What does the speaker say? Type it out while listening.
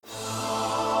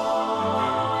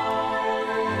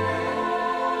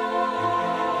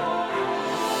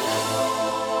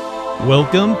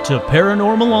Welcome to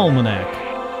Paranormal Almanac.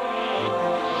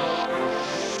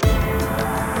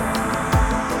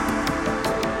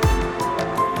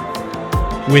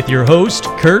 With your host,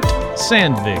 Kurt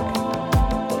Sandvig.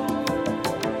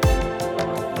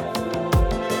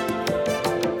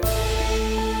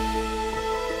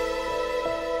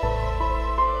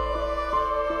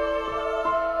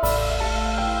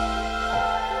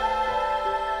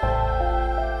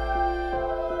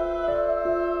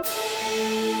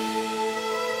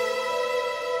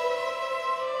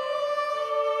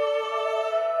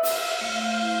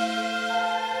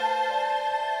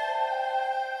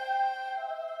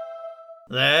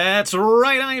 That's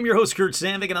right, I am your host, Kurt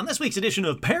Sandvig, and on this week's edition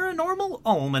of Paranormal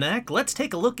Almanac, let's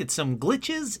take a look at some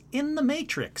glitches in the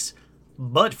Matrix.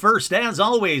 But first, as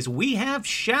always, we have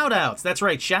shout-outs. That's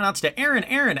right, shout-outs to Aaron,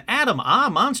 Adam,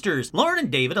 Monsters, Lauren and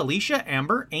David, Alicia,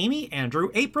 Amber, Amy, Andrew,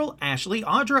 April, Ashley,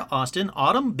 Audra, Austin,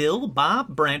 Autumn, Bill, Bob,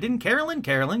 Brandon, Carolyn,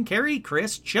 Carrie,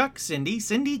 Chris, Chuck, Cindy,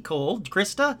 Cole,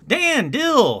 Krista, Dan,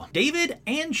 Dill, David,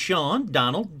 and Sean,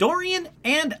 Donald, Dorian,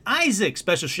 and Isaac.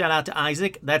 Special shout-out to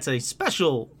Isaac. That's a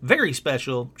special, very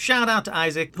special shout-out to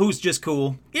Isaac, who's just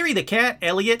cool. Erie the Cat,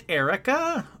 Elliot,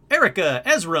 Erica,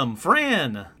 Ezram,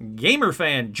 Fran,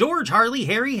 Gamerfan, George, Harley,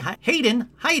 Harry, Hayden,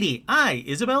 Heidi,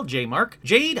 Isabel, J. Mark,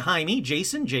 Jade, Jaime,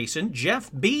 Jason, Jeff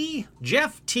B,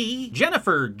 Jeff T,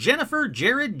 Jennifer,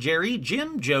 Jared, Jerry,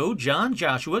 Jim, Joe, John,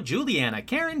 Joshua, Juliana,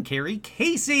 Karen, Carrie,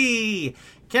 Casey,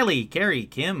 Kelly, Carrie,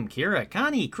 Kim, Kira,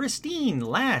 Connie, Christine,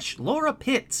 Lash, Laura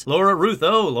Pitts, Laura Ruth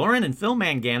O, Lauren and Phil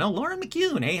Mangano, Lauren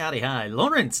McCune, hey howdy hi,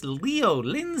 Lawrence, Leo,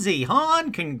 Lindsay,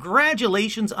 Han,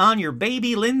 congratulations on your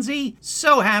baby, Lindsay.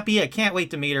 So happy, I can't wait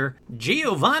to meet her.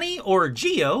 Giovanni or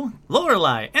Gio,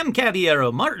 Lorelei, M.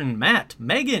 Caviero, Martin, Matt,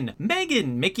 Megan,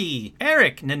 Mickey,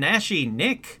 Eric, Nanashi,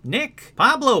 Nick,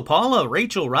 Pablo, Paula,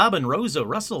 Rachel, Robin, Rosa,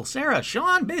 Russell, Sarah,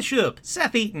 Sean Bishop,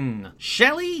 Seth Eaton,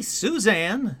 Shelley,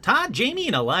 Suzanne, Todd, Jamie,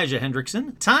 and Elijah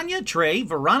Hendrickson, Tanya, Trey,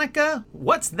 Veronica,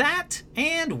 What's That,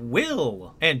 and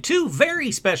Will. And two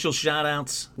very special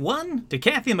shout-outs, one to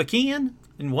Kathy McKeon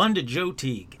and one to Joe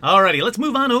Teague. Alrighty, let's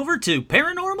move on over to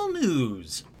Paranormal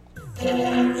News.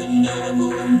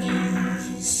 Paranormal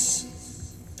News.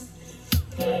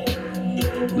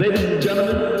 Ladies and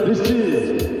gentlemen, this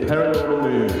is Paranormal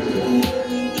News.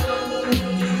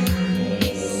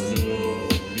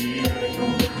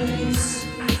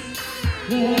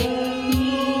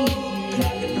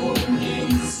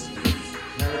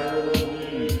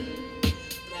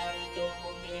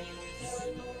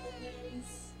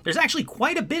 There's actually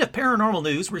quite a bit of paranormal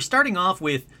news. We're starting off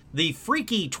with the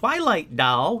freaky Twilight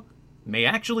doll may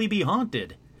actually be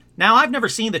haunted. Now, I've never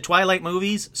seen the Twilight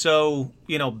movies, so,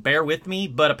 bear with me,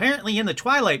 but apparently in the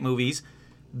Twilight movies,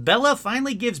 Bella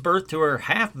finally gives birth to her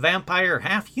half-vampire,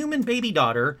 half-human baby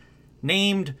daughter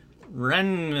named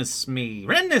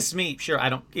Renesmee. Sure,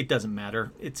 it doesn't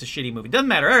matter. It's a shitty movie. Doesn't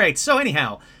matter. All right, so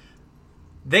anyhow,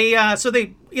 they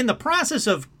in the process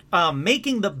of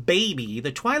making the baby,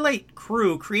 the Twilight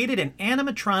crew created an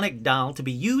animatronic doll to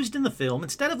be used in the film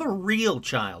instead of a real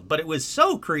child. But it was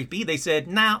so creepy, they said,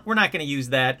 nah, we're not going to use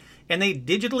that. And they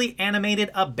digitally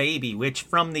animated a baby, which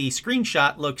from the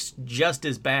screenshot looks just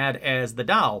as bad as the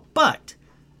doll. But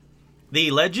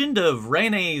the legend of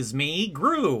Renesmee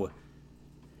grew.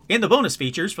 In the bonus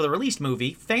features for the released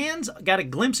movie, fans got a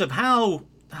glimpse of how,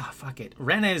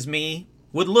 Renesmee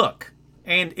would look.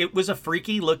 And it was a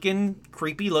freaky-looking,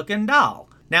 creepy-looking doll.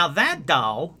 Now that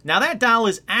doll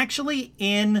is actually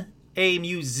in a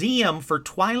museum for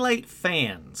Twilight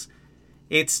fans.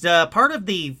 It's part of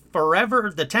the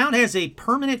town has a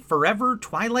permanent Forever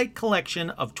Twilight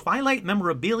collection of Twilight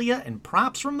memorabilia and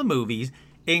props from the movies,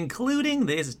 including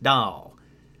this doll.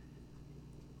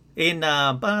 In,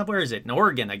 where is it? In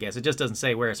Oregon, I guess. It just doesn't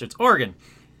say where, so it's Oregon.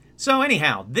 So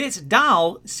anyhow, this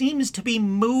doll seems to be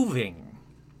moving.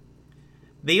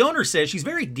 The owner says she's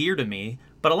very dear to me,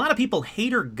 but a lot of people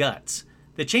hate her guts.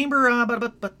 The chamber,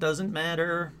 but doesn't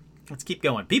matter. Let's keep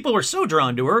going. People were so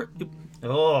drawn to her.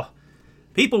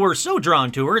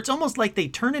 It's almost like they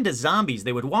turn into zombies.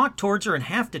 They would walk towards her and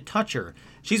have to touch her.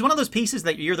 She's one of those pieces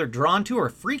that you're either drawn to or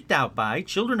freaked out by.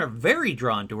 Children are very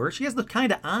drawn to her. She has the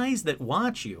kind of eyes that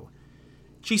watch you.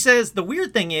 She says the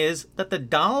weird thing is that the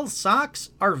doll's socks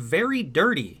are very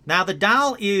dirty. Now, the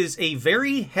doll is a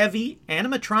very heavy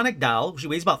animatronic doll. She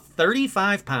weighs about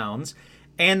 35 pounds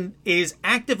and is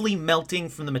actively melting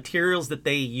from the materials that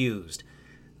they used.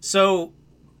 So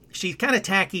she's kind of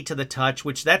tacky to the touch,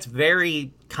 which that's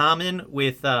very common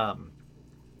with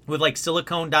like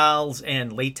silicone dolls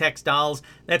and latex dolls.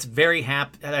 That's very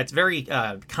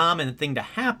common thing to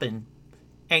happen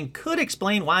and could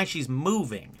explain why she's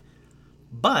moving.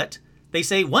 But They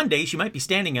say one day she might be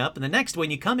standing up, and the next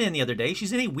when you come in the other day,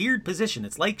 she's in a weird position.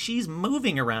 It's like she's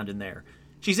moving around in there.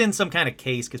 She's in some kind of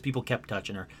case because people kept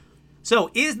touching her.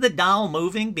 So is the doll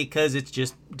moving because it's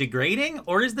just degrading,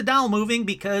 or is the doll moving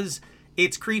because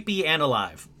it's creepy and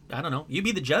alive? I don't know. You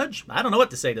be the judge? I don't know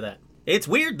what to say to that. It's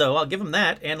weird, though. I'll give them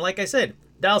that. And like I said,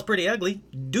 doll's pretty ugly.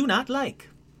 Do not like.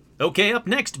 Okay, up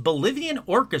next, Bolivian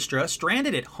orchestra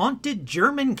stranded at haunted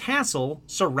German castle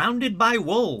surrounded by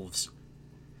wolves.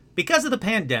 Because of the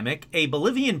pandemic, a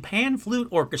Bolivian pan flute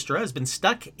orchestra has been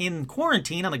stuck in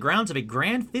quarantine on the grounds of a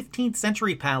grand 15th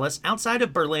century palace outside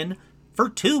of Berlin for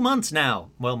 2 months now.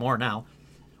 Well, more now.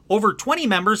 Over 20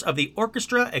 members of the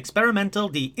Orquestra Experimental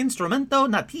de Instrumento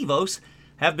Nativos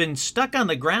have been stuck on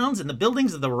the grounds in the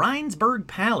buildings of the Rheinsberg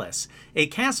Palace, a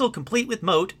castle complete with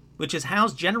moat which has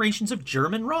housed generations of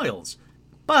German royals.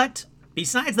 But,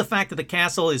 besides the fact that the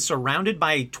castle is surrounded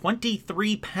by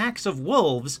 23 packs of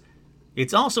wolves,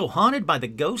 it's also haunted by the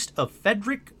ghost of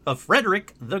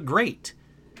Frederick the Great.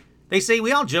 They say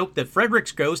we all joke that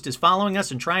Frederick's ghost is following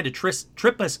us and trying to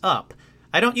trip us up.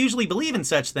 I don't usually believe in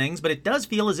such things, but it does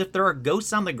feel as if there are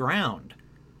ghosts on the ground.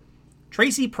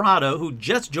 Tracy Prado, who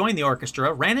just joined the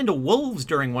orchestra, ran into wolves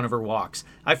during one of her walks.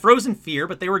 I froze in fear,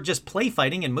 but they were just play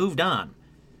fighting and moved on.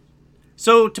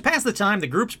 So, to pass the time, the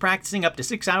group's practicing up to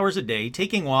 6 hours a day,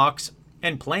 taking walks,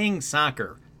 and playing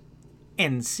soccer.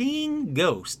 And seeing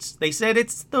ghosts. They said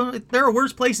there are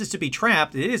worse places to be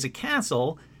trapped. It is a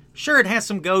castle. Sure, it has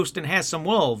some ghosts and has some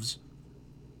wolves.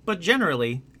 But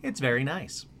generally, it's very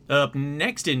nice. Up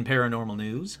next in paranormal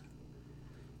news.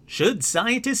 Should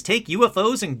scientists take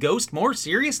UFOs and ghosts more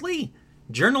seriously?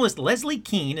 Journalist Leslie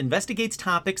Kean investigates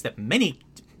topics that many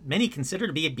consider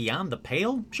to be beyond the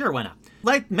pale. Sure, why not?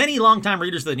 Like many longtime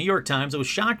readers of the New York Times, I was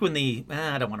shocked when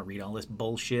I don't want to read all this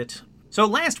bullshit. So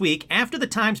last week, after the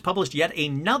Times published yet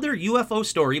another UFO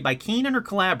story by Kean and her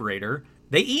collaborator,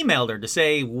 they emailed her to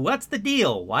say, what's the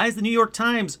deal? Why is the New York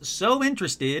Times so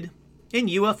interested in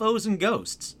UFOs and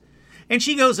ghosts? And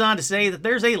she goes on to say that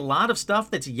there's a lot of stuff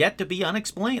that's yet to be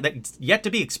explained.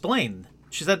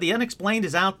 She said the unexplained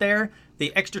is out there.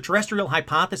 The extraterrestrial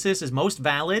hypothesis is most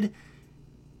valid.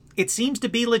 It seems to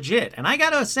be legit. And I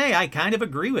gotta say, I kind of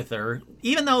agree with her.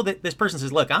 Even though this person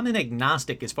says, look, I'm an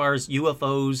agnostic as far as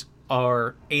UFOs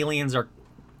or aliens or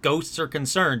ghosts are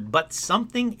concerned, but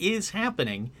something is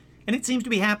happening, and it seems to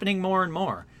be happening more and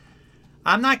more.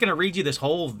 I'm not going to read you this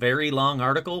whole very long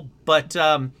article, but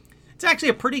it's actually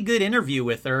a pretty good interview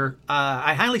with her.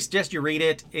 I highly suggest you read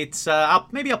it. It's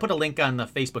maybe I'll put a link on the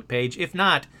Facebook page. If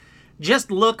not,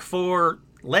 just look for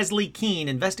Leslie Kean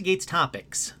Investigates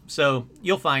Topics. So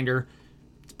you'll find her.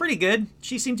 It's pretty good.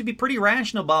 She seemed to be pretty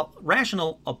rational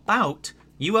about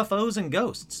UFOs and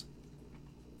ghosts.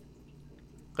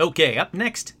 Okay, up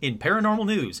next in paranormal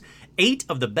news, 8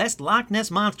 of the best Loch Ness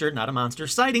Monster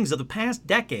sightings of the past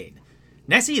decade.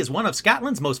 Nessie is one of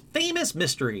Scotland's most famous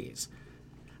mysteries.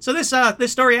 So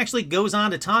this story actually goes on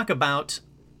to talk about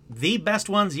the best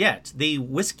ones yet. The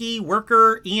whiskey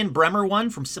worker Ian Bremmer one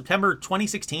from September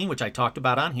 2016, which I talked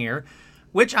about on here,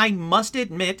 which I must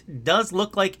admit does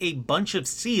look like a bunch of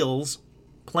seals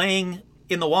playing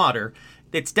in the water.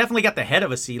 It's definitely got the head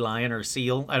of a sea lion or a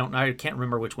seal. I can't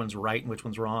remember which one's right and which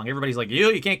one's wrong. Everybody's like,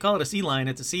 you can't call it a sea lion,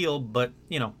 it's a seal, but,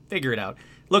 figure it out.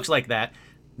 Looks like that.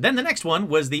 Then the next one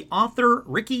was the author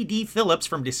Ricky D. Phillips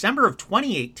from December of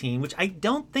 2018, which I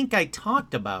don't think I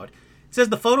talked about. It says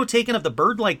the photo taken of the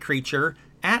bird-like creature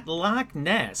at Loch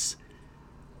Ness.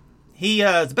 He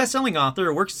is a best-selling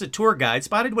author, works as a tour guide,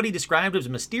 spotted what he described as a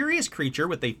mysterious creature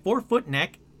with a 4-foot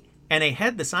neck and a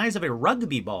head the size of a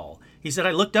rugby ball. He said,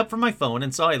 I looked up from my phone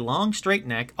and saw a long, straight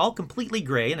neck, all completely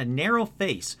gray, and a narrow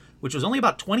face, which was only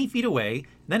about 20 feet away.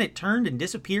 Then it turned and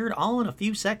disappeared all in a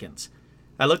few seconds.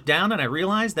 I looked down and I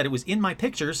realized that it was in my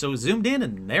picture, so zoomed in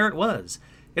and there it was.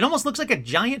 It almost looks like a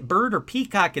giant bird or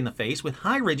peacock in the face with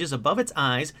high ridges above its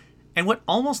eyes and what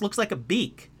almost looks like a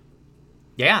beak.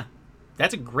 Yeah,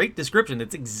 that's a great description.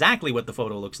 That's exactly what the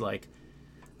photo looks like.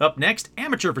 Up next,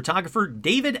 amateur photographer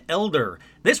David Elder.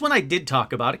 This one I did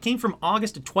talk about. It came from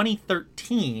August of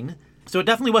 2013, so it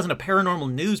definitely wasn't a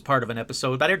paranormal news part of an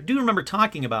episode, but I do remember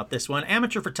talking about this one.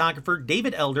 Amateur photographer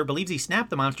David Elder believes he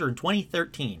snapped the monster in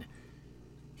 2013.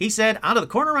 He said, out of the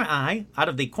corner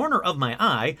of my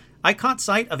eye, I caught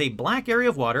sight of a black area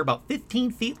of water about 15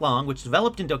 feet long, which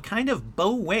developed into a kind of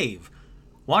bow wave.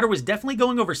 Water was definitely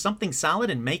going over something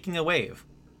solid and making a wave.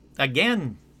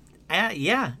 Again,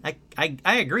 I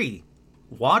agree.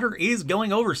 Water is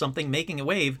going over something, making a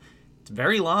wave. It's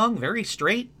very long, very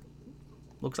straight.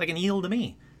 Looks like an eel to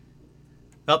me.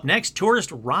 Up next,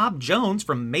 tourist Rob Jones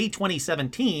from May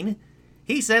 2017.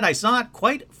 He said, I saw it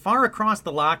quite far across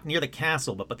the loch near the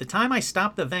castle, but by the time I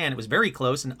stopped the van, it was very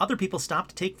close and other people stopped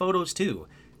to take photos too.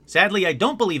 Sadly, I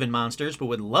don't believe in monsters, but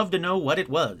would love to know what it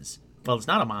was. Well, it's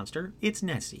not a monster, it's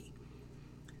Nessie.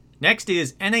 Next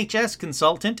is NHS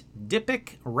consultant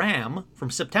Dipik Ram from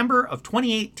September of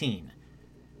 2018.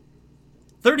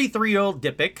 33-year-old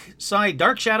Dipik saw a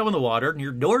dark shadow in the water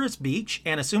near Doris Beach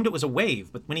and assumed it was a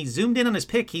wave, but when he zoomed in on his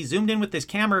pic, he zoomed in with his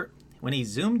camera. That's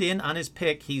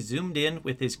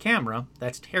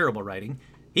terrible writing.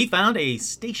 He found a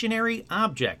stationary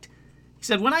object. He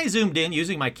said, when I zoomed in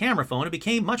using my camera phone, it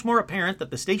became much more apparent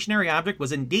that the stationary object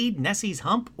was indeed Nessie's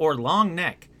hump or long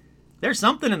neck. There's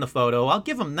something in the photo, I'll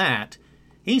give him that.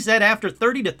 He said after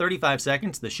 30 to 35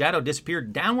 seconds, the shadow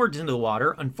disappeared downwards into the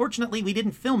water. Unfortunately, we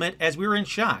didn't film it as we were in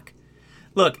shock.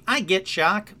 Look, I get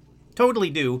shock. Totally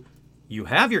do. You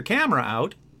have your camera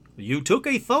out. You took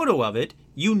a photo of it.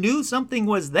 You knew something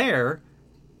was there.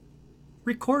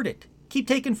 Record it. Keep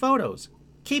taking photos.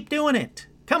 Keep doing it.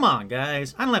 Come on,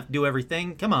 guys. I don't have to do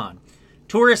everything. Come on.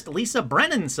 Tourist Lisa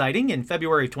Brennan sighting in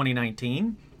February of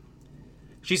 2019.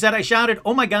 She said, I shouted,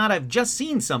 oh my God, I've just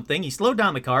seen something. He slowed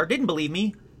down the car, didn't believe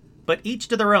me, but each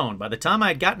to their own. By the time I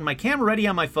had gotten my camera ready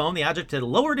on my phone, the object had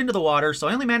lowered into the water, so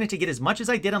I only managed to get as much as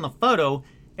I did on the photo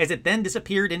as it then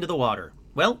disappeared into the water.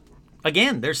 Well,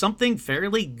 again, there's something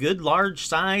fairly good, large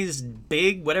size,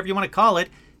 big, whatever you want to call it,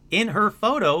 in her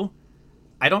photo.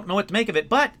 I don't know what to make of it,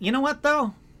 but you know what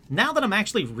though? Now that I'm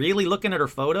actually really looking at her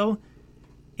photo,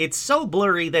 it's so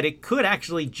blurry that it could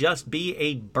actually just be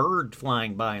a bird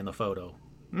flying by in the photo.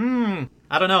 I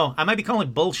don't know. I might be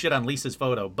calling bullshit on Lisa's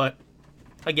photo, but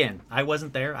again, I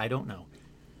wasn't there. I don't know.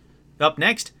 Up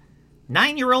next,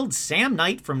 9-year-old Sam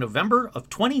Knight from November of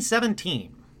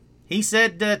 2017. He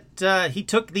said that he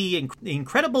took the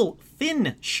incredible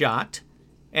fin shot,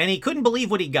 and he couldn't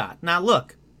believe what he got. Now,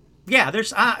 look. Yeah,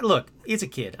 look, it's a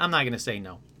kid. I'm not going to say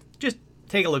no. Just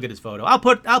take a look at his photo. I'll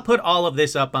put all of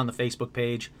this up on the Facebook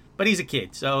page, but he's a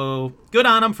kid, so good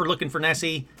on him for looking for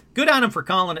Nessie. Good on him for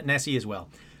calling it Nessie as well.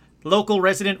 Local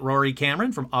resident Rory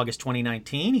Cameron from August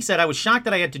 2019. He said, I was so shocked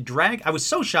I had to drag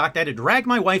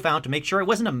my wife out to make sure I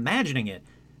wasn't imagining it.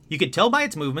 You could tell by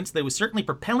its movements that it was certainly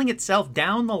propelling itself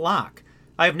down the loch.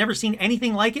 I have never seen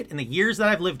anything like it in the years that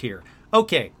I've lived here.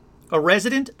 Okay, a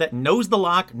resident that knows the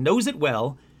loch, knows it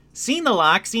well, seen the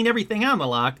loch, seen everything on the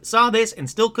loch, saw this and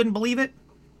still couldn't believe it?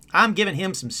 I'm giving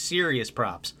him some serious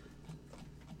props.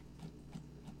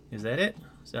 Is that it?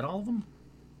 Is that all of them?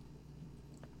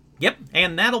 Yep,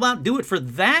 and that'll about do it for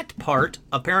that part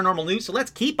of paranormal news. So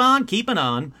let's keep on keeping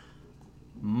on.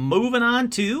 Moving on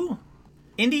to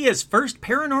India's first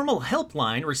paranormal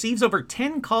helpline receives over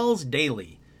 10 calls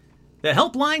daily. The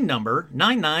helpline number,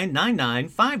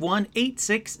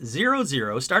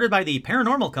 9999518600, started by the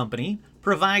Paranormal Company,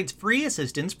 provides free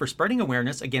assistance for spreading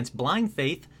awareness against blind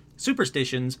faith,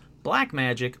 superstitions, black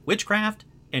magic, witchcraft,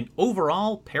 and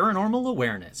overall paranormal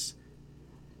awareness.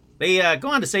 They go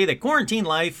on to say that quarantine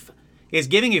life is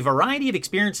giving a variety of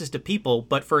experiences to people,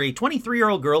 but for a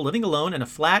 23-year-old girl living alone in a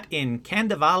flat in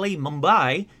Kandivali,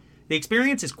 Mumbai, the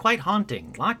experience is quite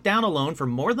haunting. Locked down alone for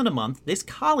more than a month, this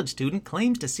college student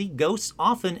claims to see ghosts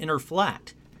often in her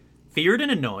flat. Feared and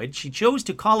annoyed, she chose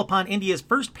to call upon India's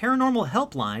first paranormal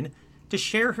helpline to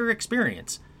share her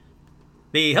experience.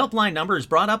 The helpline number is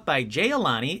brought up by Jay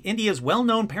Alani, India's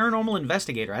well-known paranormal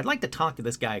investigator. I'd like to talk to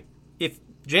this guy. If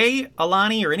Jay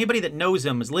Alani or anybody that knows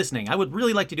him is listening, I would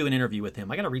really like to do an interview with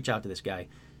him. I got to reach out to this guy.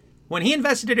 When he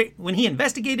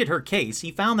investigated her case,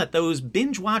 he found that those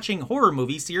binge-watching horror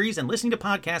movie series and listening to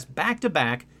podcasts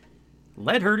back-to-back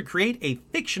led her to create a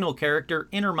fictional character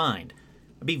in her mind.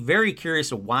 I'd be very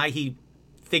curious of why he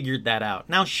figured that out.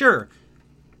 Now, sure,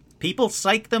 people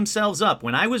psych themselves up.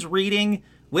 When I was reading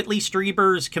Whitley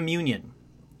Strieber's Communion,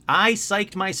 I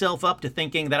psyched myself up to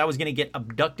thinking that I was going to get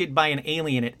abducted by an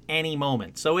alien at any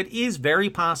moment. So it is very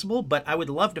possible, but I would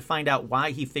love to find out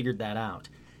why he figured that out.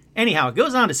 Anyhow, it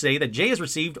goes on to say that Jay has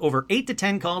received over 8 to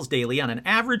 10 calls daily on an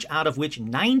average, out of which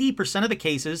 90% of the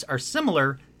cases are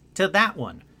similar to that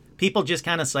one. People just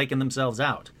kind of psyching themselves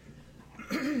out.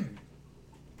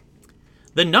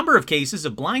 The number of cases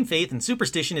of blind faith and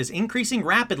superstition is increasing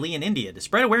rapidly in India. To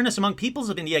spread awareness among peoples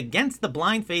of India against the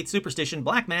blind faith, superstition,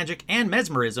 black magic, and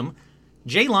mesmerism,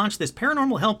 Jay launched this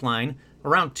paranormal helpline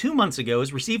around 2 months ago,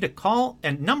 has received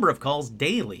a number of calls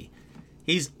daily.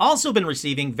 He's also been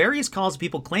receiving various calls of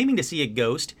people claiming to see a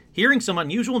ghost, hearing some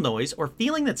unusual noise, or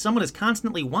feeling that someone is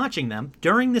constantly watching them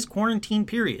during this quarantine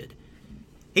period.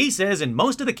 He says, in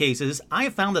most of the cases, I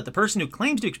have found that the person who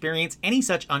claims to experience any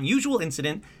such unusual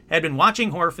incident had been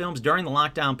watching horror films during the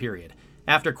lockdown period.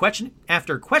 After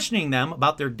questioning them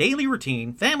about their daily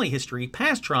routine, family history,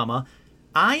 past trauma,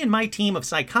 I and my team of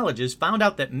psychologists found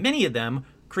out that many of them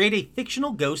create a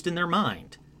fictional ghost in their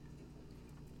mind.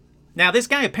 Now, this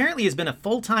guy apparently has been a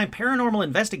full-time paranormal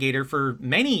investigator for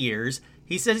many years.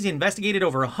 He says he investigated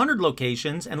over 100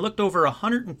 locations and looked over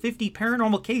 150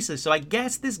 paranormal cases, so I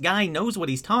guess this guy knows what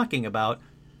he's talking about,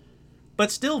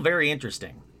 but still very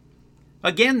interesting.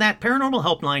 Again, that paranormal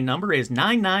helpline number is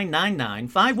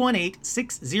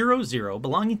 9999-518-600,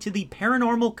 belonging to the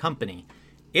Paranormal Company.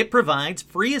 It provides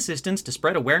free assistance to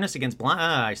spread awareness against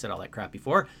I said all that crap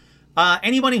before.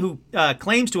 Anybody who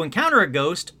claims to encounter a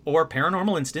ghost or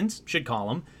paranormal instance should call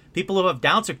them. People who have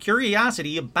doubts or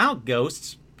curiosity about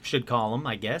ghosts should call them,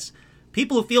 I guess.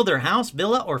 People who feel their house,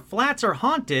 villa, or flats are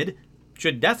haunted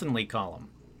should definitely call them.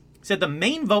 Said the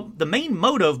main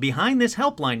motive behind this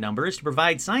helpline number is to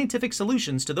provide scientific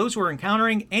solutions to those who are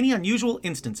encountering any unusual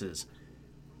instances.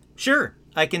 Sure,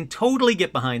 I can totally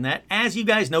get behind that. As you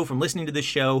guys know from listening to this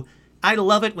show, I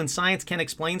love it when science can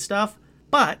explain stuff,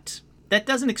 but that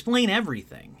doesn't explain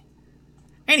everything.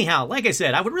 Anyhow, like I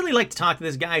said, I would really like to talk to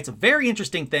this guy. It's a very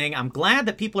interesting thing. I'm glad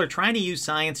that people are trying to use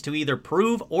science to either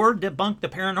prove or debunk the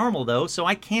paranormal, though, so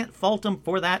I can't fault them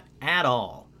for that at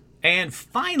all. And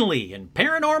finally, in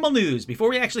paranormal news, before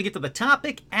we actually get to the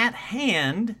topic at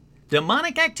hand,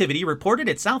 demonic activity reported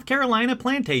at South Carolina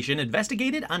plantation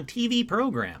investigated on TV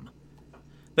program.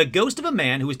 The ghost of a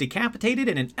man who was decapitated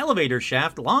in an elevator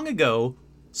shaft long ago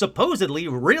supposedly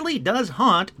really does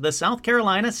haunt the South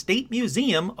Carolina State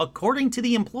Museum, according to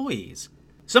the employees.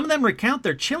 Some of them recount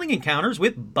their chilling encounters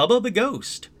with Bubba the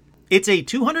Ghost. It's a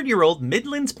 200-year-old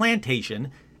Midlands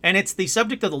plantation, and it's the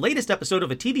subject of the latest episode of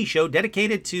a TV show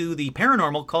dedicated to the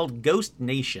paranormal called Ghost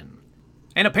Nation.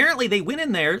 And apparently they went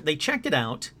in there, they checked it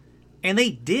out, and they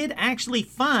did actually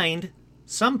find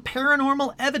some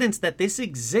paranormal evidence that this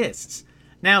exists.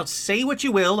 Now, say what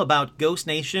you will about Ghost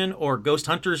Nation or Ghost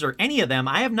Hunters or any of them,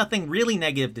 I have nothing really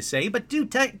negative to say, but do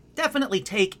definitely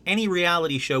take any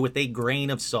reality show with a grain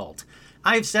of salt.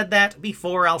 I've said that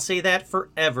before, I'll say that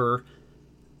forever.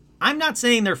 I'm not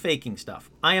saying they're faking stuff.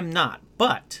 I am not,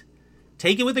 but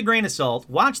take it with a grain of salt,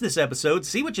 watch this episode,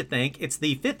 see what you think. It's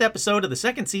the 5th episode of the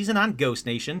 2nd season on Ghost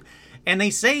Nation, and they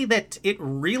say that it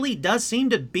really does seem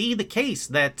to be the case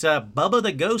that Bubba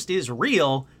the Ghost is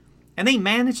real, and they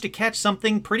managed to catch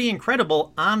something pretty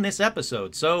incredible on this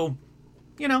episode. So,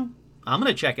 you know, I'm going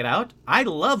to check it out. I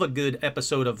love a good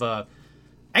episode of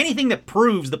anything that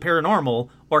proves the paranormal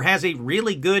or has a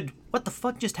really good, what the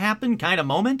fuck just happened kind of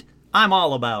moment, I'm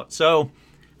all about. So,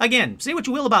 again, say what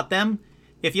you will about them.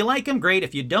 If you like them, great.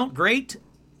 If you don't, great.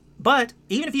 But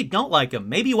even if you don't like them,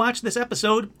 maybe watch this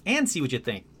episode and see what you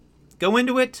think. Go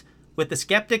into it with the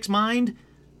skeptic's mind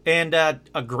and a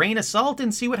grain of salt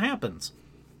and see what happens.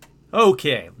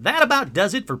 Okay, that about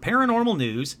does it for paranormal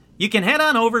news. You can head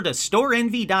on over to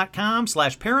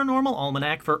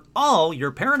storeenvy.com/paranormalalmanac for all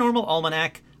your Paranormal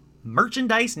Almanac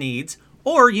merchandise needs,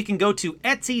 or you can go to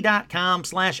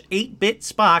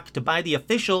etsy.com/8bitspock to buy the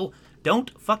official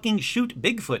Don't Fucking Shoot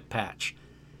Bigfoot patch.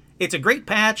 It's a great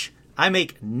patch. I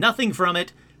make nothing from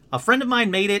it. A friend of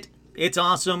mine made it. It's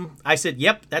awesome. I said,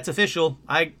 yep, that's official.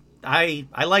 I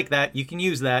like that. You can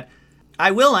use that.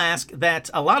 I will ask that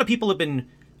a lot of people have been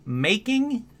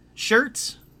making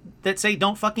shirts that say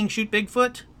Don't Fucking Shoot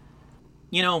Bigfoot.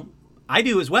 You know, I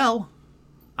do as well.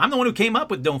 I'm the one who came up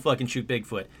with Don't Fucking Shoot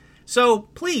Bigfoot. So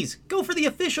please go for the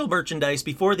official merchandise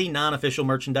before the non-official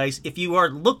merchandise if you are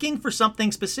looking for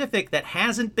something specific that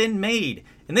hasn't been made.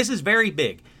 And this is very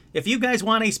big. If you guys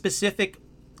want a specific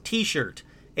t-shirt,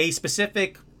 a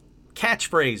specific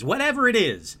catchphrase, whatever it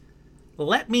is,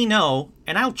 let me know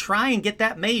and I'll try and get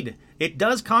that made. It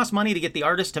does cost money to get the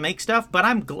artist to make stuff, but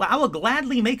I will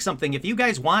gladly make something if you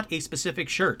guys want a specific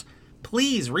shirt.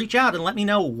 Please reach out and let me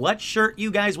know what shirt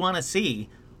you guys want to see,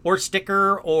 or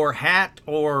sticker, or hat,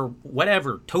 or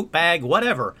whatever, tote bag,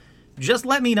 whatever. Just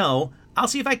let me know. I'll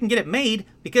see if I can get it made,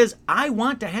 because I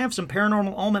want to have some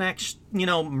Paranormal Almanac,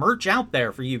 merch out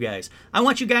there for you guys. I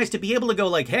want you guys to be able to go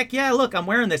like, heck yeah, look, I'm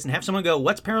wearing this, and have someone go,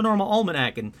 what's Paranormal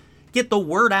Almanac? And get the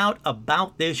word out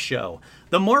about this show.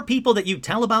 The more people that you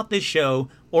tell about this show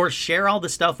or share all the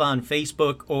stuff on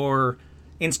Facebook or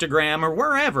Instagram or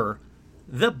wherever,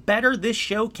 the better this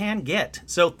show can get.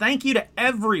 So thank you to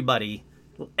everybody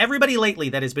lately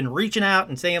that has been reaching out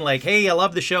and saying like, hey, I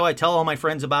love the show. I tell all my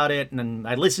friends about it and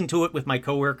I listen to it with my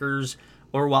coworkers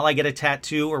or while I get a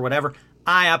tattoo or whatever.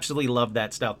 I absolutely love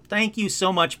that stuff. Thank you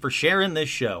so much for sharing this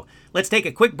show. Let's take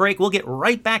a quick break. We'll get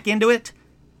right back into it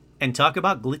and talk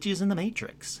about glitches in the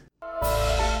Matrix.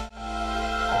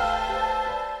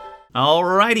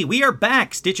 Alrighty, we are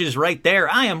back. Stitches right there.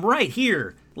 I am right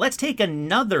here. Let's take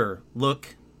another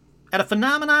look at a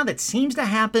phenomenon that seems to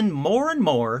happen more and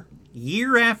more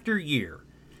year after year.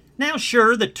 Now,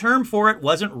 sure, the term for it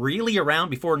wasn't really around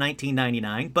before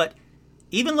 1999, but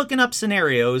even looking up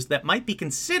scenarios that might be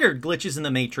considered glitches in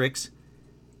the Matrix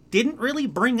didn't really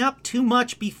bring up too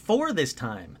much before this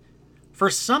time. For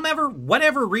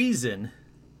whatever reason,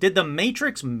 did the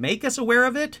Matrix make us aware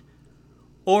of it?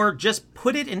 Or just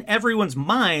put it in everyone's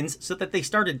minds so that they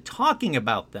started talking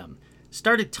about them?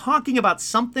 Started talking about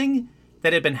something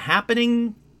that had been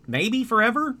happening maybe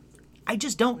forever? I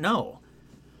just don't know.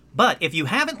 But if you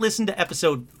haven't listened to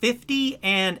episode 50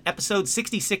 and episode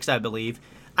 66, I believe,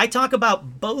 I talk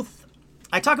about both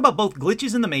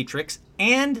glitches in the Matrix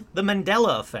and the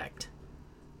Mandela effect.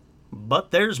 But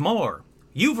there's more.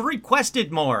 You've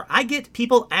requested more. I get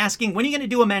people asking, when are you going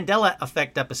to do a Mandela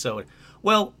effect episode?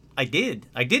 Well, I did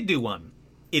do one.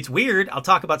 It's weird. I'll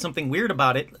talk about something weird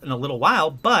about it in a little while,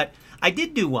 but I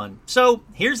did do one. So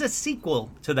here's a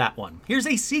sequel to that one. Here's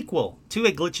a sequel to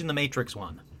a Glitch in the Matrix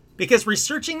one. Because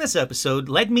researching this episode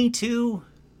led me to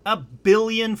a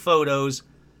billion photos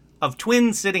of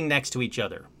twins sitting next to each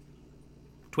other.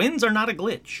 Twins are not a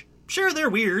glitch. Sure, they're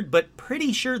weird, but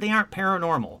pretty sure they aren't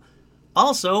paranormal.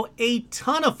 Also, a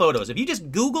ton of photos. If you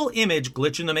just Google image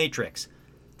Glitch in the Matrix,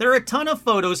 there are a ton of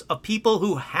photos of people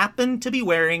who happen to be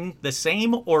wearing the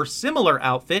same or similar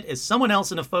outfit as someone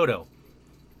else in a photo.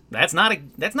 That's not a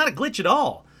glitch at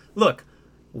all. Look,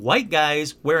 white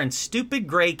guys wearing stupid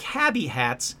gray cabbie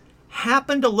hats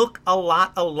happen to look a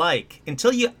lot alike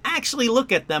until you actually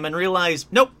look at them and realize,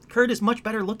 nope, Kurt is much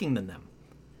better looking than them.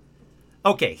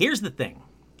 Okay, here's the thing.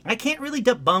 I can't really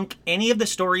debunk any of the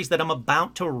stories that I'm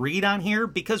about to read on here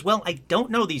because, well, I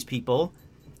don't know these people.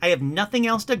 I have nothing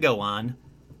else to go on.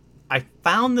 I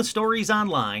found the stories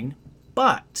online,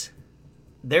 but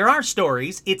there are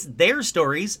stories. It's their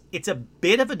stories. It's a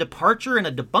bit of a departure and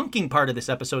a debunking part of this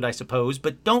episode, I suppose,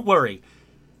 but don't worry.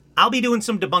 I'll be doing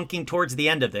some debunking towards the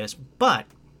end of this, but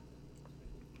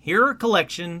here are a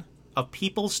collection of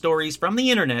people's stories from the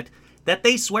internet that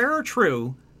they swear are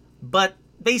true, but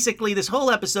basically this whole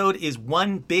episode is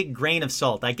one big grain of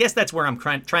salt. I guess that's where I'm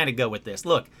trying to go with this.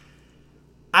 Look,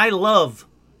 I love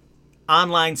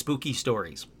online spooky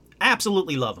stories.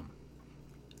 Absolutely love them.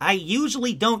 I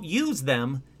usually don't use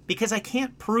them because I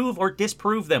can't prove or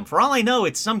disprove them. For all I know,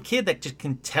 it's some kid that just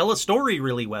can tell a story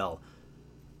really well.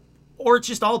 Or it's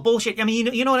just all bullshit. I mean,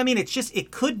 you know what I mean? It's just,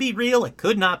 it could be real, it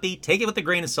could not be. Take it with a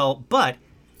grain of salt. But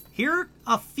here are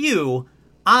a few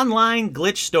online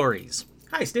glitch stories.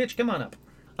 Hi, Stitch, come on up.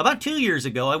 About 2 years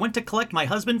ago, I went to collect my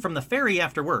husband from the ferry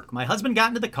after work. My husband got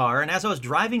into the car, and as I was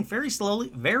driving very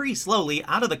slowly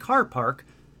out of the car park,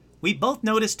 we both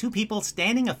noticed two people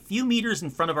standing a few meters in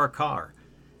front of our car.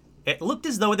 It looked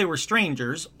as though they were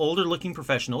strangers, older-looking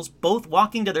professionals, both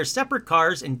walking to their separate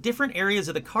cars in different areas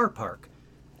of the car park.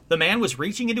 The man was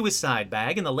reaching into his side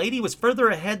bag, and the lady was further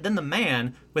ahead than the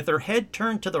man, with her head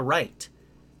turned to the right.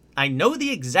 I know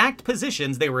the exact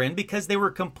positions they were in because they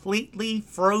were completely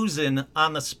frozen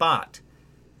on the spot.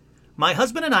 My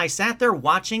husband and I sat there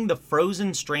watching the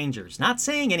frozen strangers, not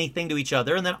saying anything to each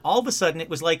other, and then all of a sudden it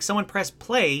was like someone pressed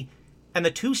play, and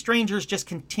the two strangers just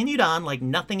continued on like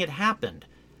nothing had happened.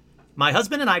 My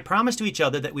husband and I promised to each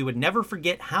other that we would never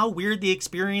forget how weird the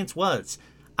experience was.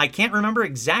 I can't remember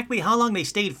exactly how long they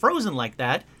stayed frozen like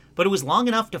that, but it was long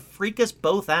enough to freak us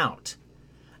both out.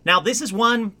 Now, this is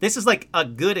like a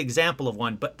good example of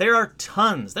one, but there are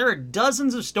tons. There are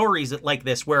dozens of stories like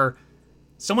this where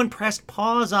someone pressed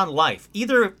pause on life,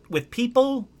 either with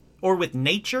people or with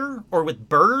nature or with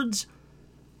birds.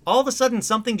 All of a sudden,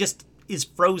 something just is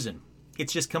frozen.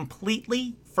 It's just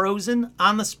completely frozen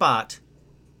on the spot.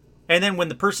 And then when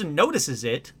the person notices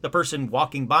it, the person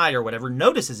walking by or whatever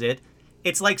notices it,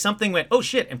 it's like something went, oh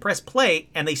shit, and press play,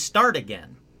 and they start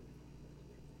again.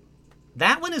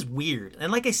 That one is weird.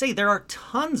 And like I say, there are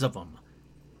tons of them.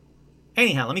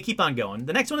 Anyhow, let me keep on going.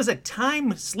 The next one is a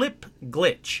time slip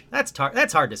glitch. That's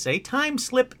hard to say. Time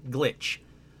slip glitch.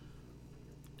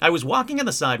 I was walking on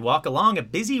the sidewalk along a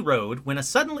busy road when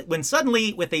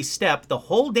suddenly, with a step, the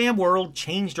whole damn world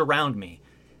changed around me.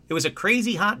 It was a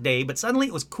crazy hot day, but suddenly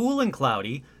it was cool and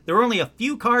cloudy. There were only a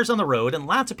few cars on the road and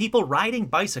lots of people riding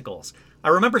bicycles. I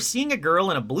remember seeing a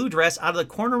girl in a blue dress out of the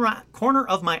corner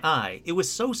of my eye. It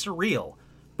was so surreal.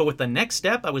 But with the next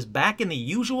step, I was back in the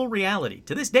usual reality.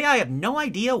 To this day, I have no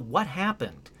idea what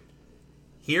happened.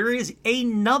 Here is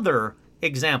another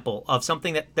example of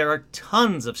something that there are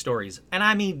tons of stories, and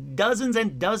I mean dozens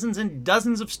and dozens and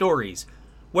dozens of stories,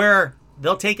 where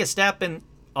they'll take a step and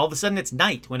all of a sudden it's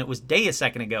night when it was day a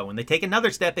second ago. When they take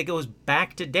another step, it goes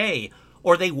back to day.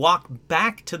 Or they walk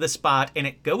back to the spot and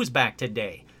it goes back to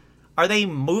day. Are they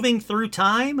moving through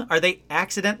time? Are they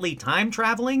accidentally time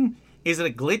traveling? Is it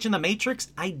a glitch in the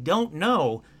Matrix? I don't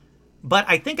know. But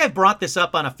I think I've brought this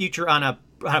up on a future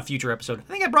episode. I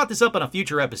think I brought this up on a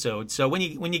future episode. So when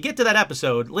you get to that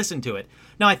episode, listen to it.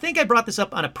 Now, I think I brought this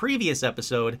up on a previous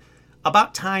episode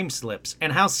about time slips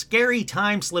and how scary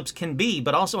time slips can be,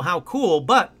 but also how cool.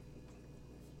 But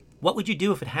what would you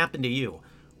do if it happened to you?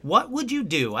 What would you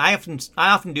do? I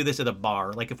often do this at a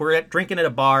bar. Like if we're drinking at a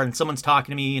bar and someone's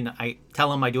talking to me and I tell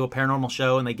them I do a paranormal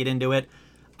show and they get into it,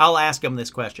 I'll ask them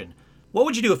this question. What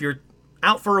would you do if you're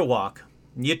out for a walk,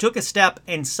 you took a step,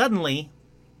 and suddenly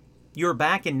you're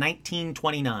back in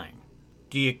 1929?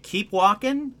 Do you keep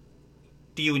walking?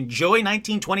 Do you enjoy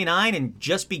 1929 and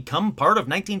just become part of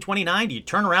 1929? Do you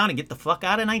turn around and get the fuck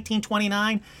out of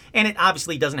 1929? And it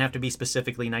obviously doesn't have to be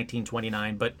specifically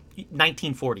 1929, but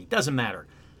 1940, doesn't matter.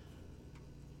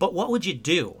 But what would you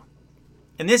do?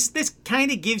 And this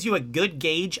kind of gives you a good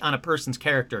gauge on a person's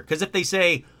character. Because if they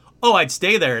say, oh, I'd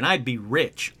stay there and I'd be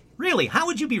rich. Really, how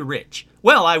would you be rich?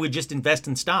 Well, I would just invest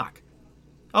in stock.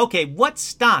 Okay, what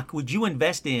stock would you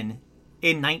invest in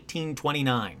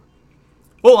 1929?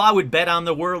 Oh, I would bet on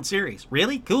the World Series.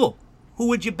 Really? Cool. Who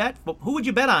would you bet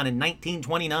on in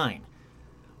 1929?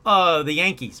 The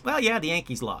Yankees. Well, yeah, the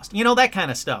Yankees lost. You know, that kind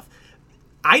of stuff.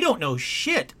 I don't know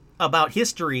shit about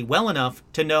history well enough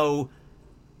to know,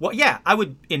 well, yeah, I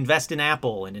would invest in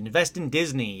Apple and invest in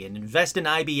Disney and invest in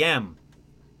IBM.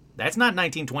 That's not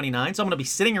 1929, so I'm going to be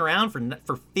sitting around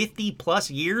for 50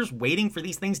 plus years waiting for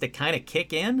these things to kind of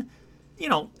kick in. You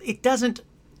know,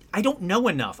 I don't know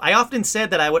enough. I often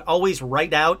said that I would always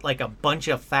write out like a bunch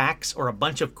of facts or a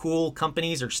bunch of cool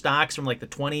companies or stocks from like the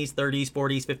 20s, 30s,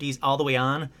 40s, 50s, all the way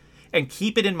on, and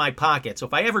keep it in my pocket. So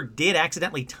if I ever did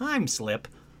accidentally time slip,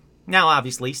 now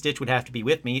obviously Stitch would have to be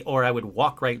with me or I would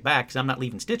walk right back because I'm not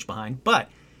leaving Stitch behind. But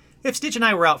if Stitch and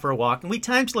I were out for a walk and we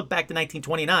time slipped back to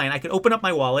 1929, I could open up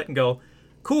my wallet and go,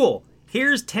 cool,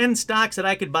 here's 10 stocks that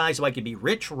I could buy so I could be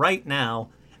rich right now.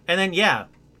 And then, yeah,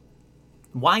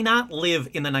 why not live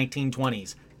in the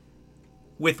 1920s?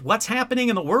 With what's happening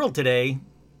in the world today,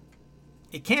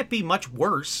 it can't be much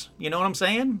worse. You know what I'm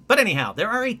saying? But anyhow, there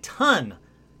are a ton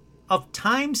of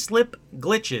time slip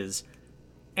glitches.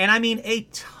 And I mean a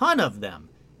ton of them.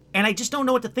 And I just don't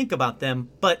know what to think about them.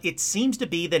 But it seems to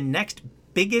be the next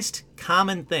biggest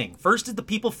common thing. First is the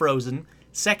people frozen.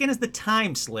 Second is the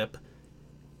time slip.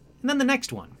 And then the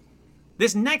next one.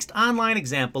 This next online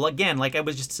example, again, like I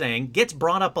was just saying, gets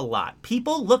brought up a lot.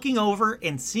 People looking over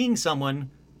and seeing someone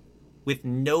with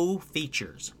no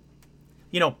features.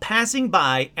 You know, passing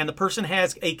by and the person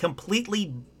has a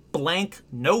completely blank,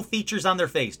 no features on their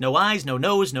face. No eyes, no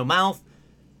nose, no mouth.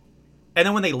 And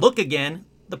then when they look again,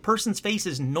 the person's face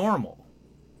is normal.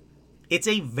 It's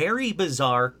a very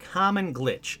bizarre, common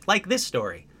glitch, like this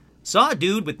story. Saw a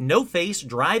dude with no face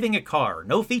driving a car,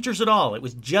 no features at all, it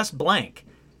was just blank.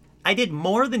 I did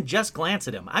more than just glance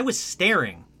at him, I was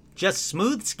staring. Just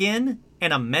smooth skin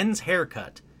and a men's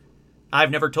haircut.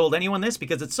 I've never told anyone this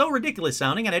because it's so ridiculous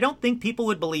sounding and I don't think people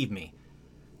would believe me.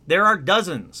 There are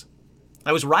dozens.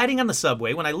 I was riding on the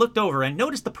subway when I looked over and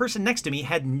noticed the person next to me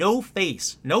had no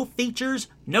face, no features,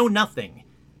 no nothing.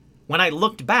 When I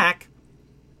looked back,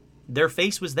 their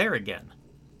face was there again.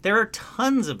 There are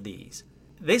tons of these.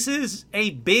 This is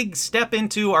a big step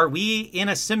into, are we in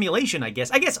a simulation, I guess?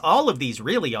 I guess all of these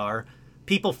really are.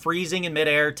 People freezing in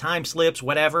midair, time slips,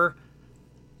 whatever.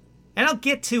 And I'll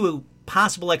get to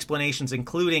possible explanations,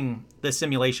 including the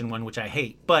simulation one, which I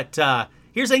hate. But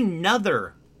here's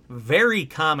another very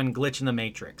common glitch in the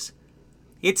Matrix.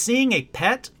 It's seeing a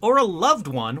pet or a loved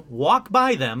one walk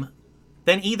by them,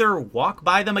 then either walk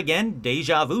by them again,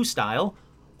 deja vu style,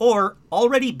 or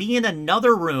already be in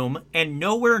another room and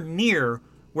nowhere near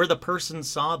where the person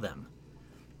saw them.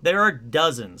 There are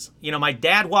dozens. You know, my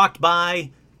dad walked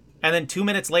by, and then 2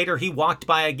 minutes later he walked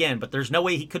by again, but there's no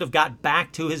way he could have got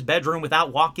back to his bedroom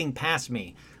without walking past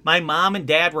me. My mom and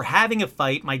dad were having a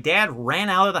fight. My dad ran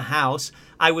out of the house.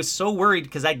 I was so worried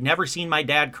because I'd never seen my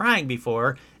dad crying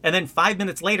before. And then 5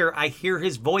 minutes later, I hear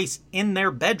his voice in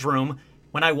their bedroom.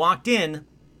 When I walked in,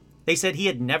 they said he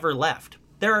had never left.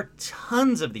 There are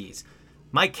tons of these.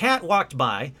 My cat walked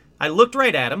by. I looked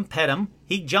right at him, pet him.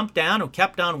 He jumped down and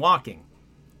kept on walking.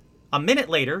 A minute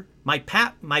later, my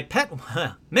cat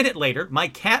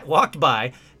walked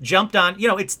by, jumped on. You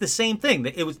know, it's the same thing.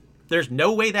 There's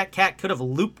no way that cat could have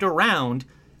looped around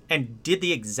and did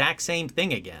the exact same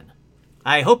thing again.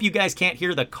 I hope you guys can't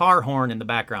hear the car horn in the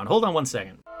background. Hold on one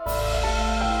second.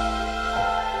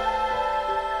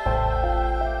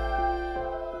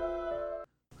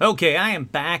 Okay, I am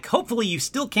back. Hopefully you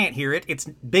still can't hear it. It's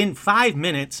been 5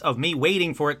 minutes of me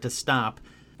waiting for it to stop.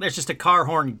 There's just a car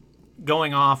horn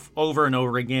going off over and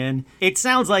over again. It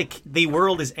sounds like the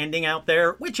world is ending out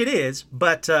there, which it is,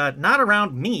 but not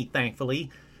around me, thankfully.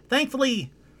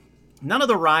 Thankfully, none of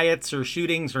the riots or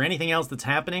shootings or anything else that's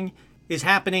happening is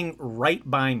happening right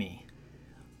by me.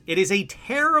 It is a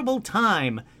terrible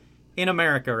time in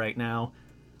America right now.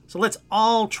 So let's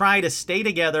all try to stay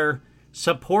together,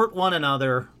 support one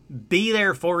another, be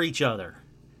there for each other.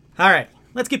 All right,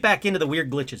 let's get back into the weird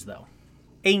glitches, though.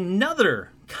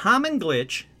 Another common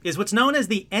glitch is what's known as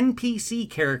the NPC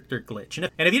character glitch.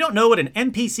 And if you don't know what an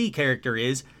NPC character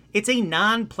is, it's a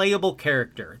non-playable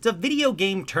character. It's a video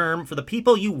game term for the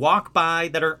people you walk by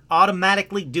that are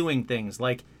automatically doing things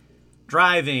like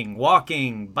driving,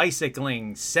 walking,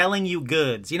 bicycling, selling you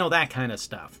goods, that kind of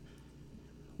stuff.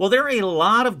 Well, there are a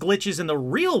lot of glitches in the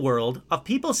real world of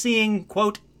people seeing,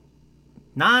 quote,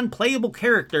 non-playable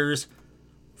characters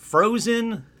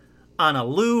frozen, on a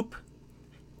loop,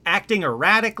 acting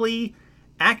erratically,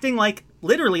 acting like,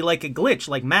 literally like a glitch,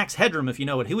 like Max Headroom, if you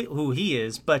know who he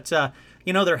is, but,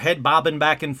 their head bobbing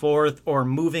back and forth or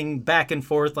moving back and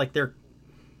forth like they're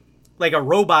like a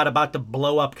robot about to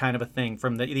blow up kind of a thing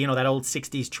from the, that old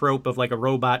 60s trope of like a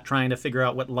robot trying to figure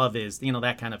out what love is,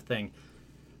 that kind of thing.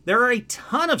 There are a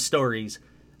ton of stories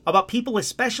about people,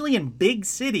 especially in big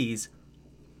cities,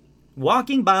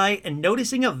 walking by and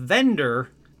noticing a vendor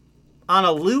on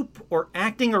a loop or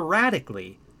acting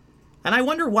erratically. And I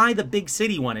wonder why the big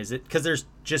city one. Is it because there's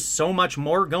just so much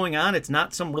more going on? It's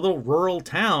not some little rural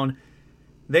town.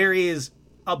 There is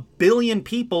a billion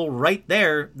people right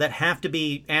there that have to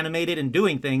be animated and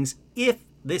doing things if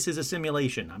this is a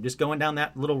simulation. I'm just going down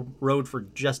that little road for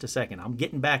just a second. I'm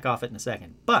getting back off it in a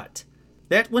second. But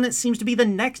that one, it seems to be the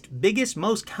next biggest,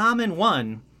 most common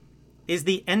one, is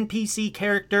the NPC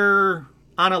character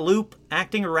on a loop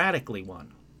acting erratically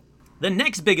one. The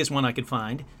next biggest one I could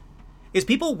find is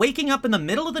people waking up in the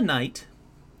middle of the night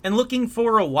and looking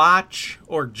for a watch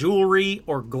or jewelry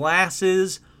or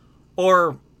glasses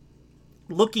or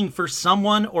looking for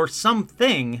someone or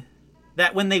something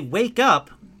that when they wake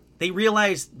up, they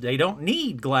realize they don't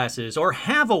need glasses or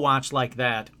have a watch like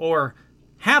that or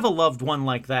have a loved one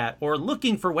like that or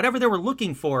looking for whatever they were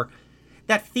looking for.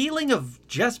 That feeling of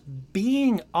just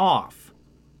being off,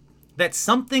 that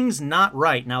something's not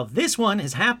right. Now, this one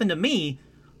has happened to me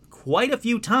quite a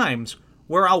few times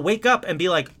where I'll wake up and be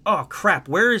like, oh crap,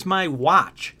 where is my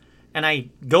watch? And I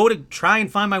go to try and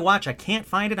find my watch. I can't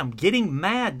find it. I'm getting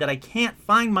mad that I can't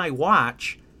find my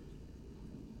watch.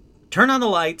 Turn on the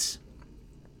lights,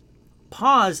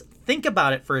 pause, think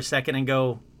about it for a second and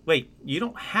go, wait, you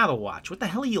don't have a watch. What the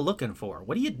hell are you looking for?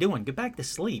 What are you doing? Get back to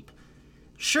sleep.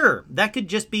 Sure, that could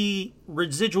just be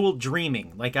residual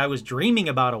dreaming, like I was dreaming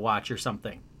about a watch or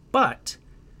something. But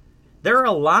there are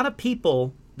a lot of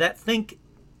people that think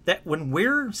that when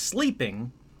we're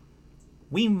sleeping,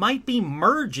 we might be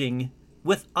merging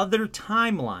with other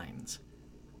timelines.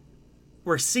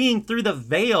 We're seeing through the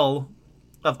veil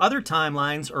of other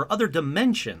timelines or other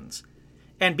dimensions.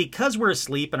 And because we're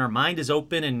asleep and our mind is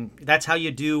open, and that's how you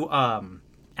do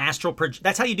astral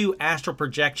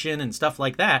projection and stuff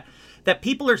like that, that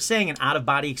people are saying, and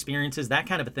out-of-body experiences, that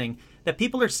kind of a thing, that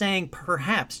people are saying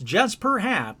perhaps, just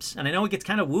perhaps, and I know it gets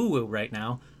kind of woo-woo right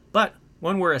now, but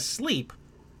when we're asleep,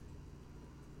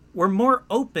 we're more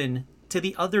open to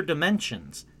the other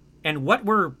dimensions. And what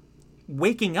we're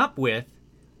waking up with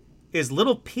is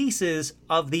little pieces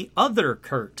of the other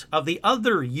Kurt, of the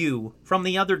other you from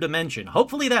the other dimension.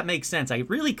 Hopefully that makes sense. I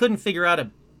really couldn't figure out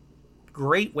a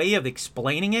great way of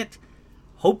explaining it.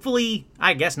 Hopefully,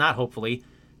 I guess not hopefully,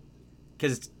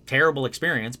 because it's a terrible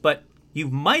experience, but you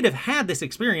might have had this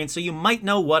experience, so you might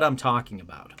know what I'm talking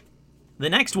about. The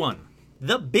next one,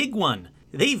 the big one,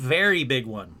 the very big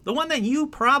one, the one that you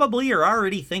probably are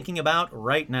already thinking about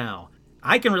right now.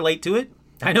 I can relate to it.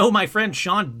 I know my friend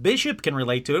Sean Bishop can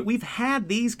relate to it. We've had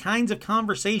these kinds of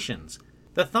conversations.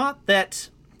 The thought that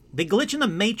the glitch in the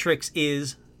Matrix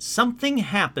is something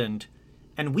happened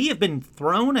and we have been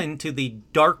thrown into the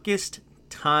darkest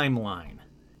timeline.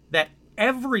 That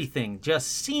everything just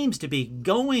seems to be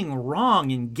going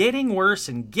wrong and getting worse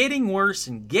and getting worse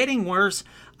and getting worse.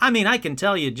 I mean, I can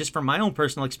tell you just from my own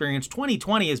personal experience,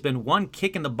 2020 has been one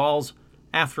kick in the balls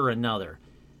after another.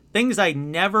 Things I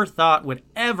never thought would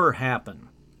ever happen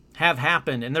have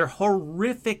happened, and they're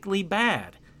horrifically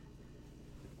bad.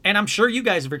 And I'm sure you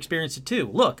guys have experienced it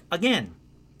too. Look, again,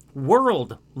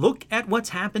 world, look at what's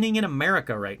happening in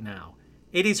America right now.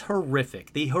 It is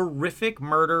horrific. The horrific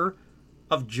murder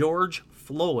of George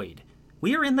Floyd.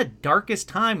 We are in the darkest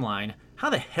timeline.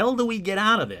 How the hell do we get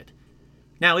out of it?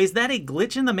 Now, is that a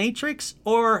glitch in the Matrix,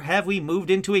 or have we moved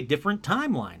into a different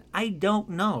timeline? I don't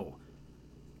know.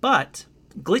 But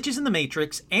glitches in the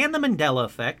Matrix and the Mandela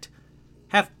effect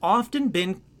have often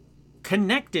been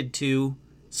connected to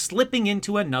slipping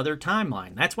into another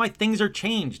timeline. That's why things are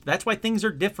changed. That's why things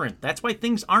are different. That's why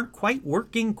things aren't quite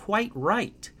working quite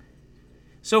right.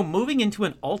 So moving into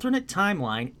an alternate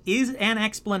timeline is an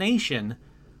explanation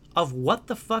of what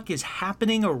the fuck is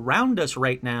happening around us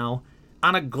right now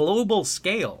on a global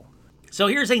scale. So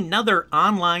here's another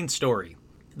online story.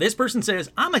 This person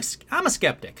says, I'm a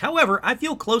skeptic. However, I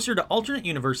feel closer to alternate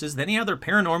universes than any other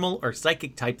paranormal or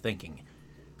psychic type thinking.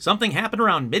 Something happened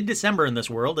around mid-December in this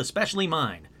world, especially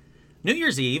mine. New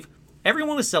Year's Eve,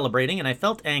 everyone was celebrating and I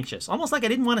felt anxious, almost like I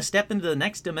didn't want to step into the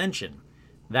next dimension,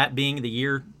 that being the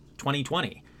year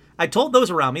 2020. I told those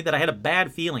around me that I had a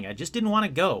bad feeling. I just didn't want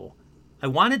to go. I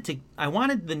wanted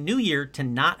the new year to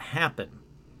not happen.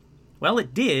 Well,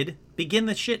 it did begin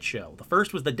the shit show. The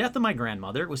first was the death of my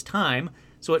grandmother. It was time,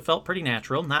 so it felt pretty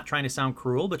natural. Not trying to sound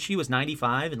cruel, but she was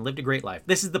 95 and lived a great life.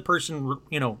 This is the person,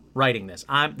 writing this.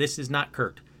 This is not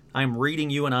Kurt. I'm reading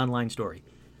you an online story.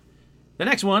 The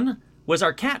next one was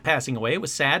our cat passing away. It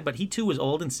was sad, but he too was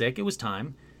old and sick. It was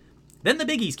time. Then the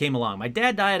biggies came along. My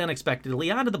dad died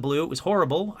unexpectedly, out of the blue. It was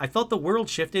horrible. I felt the world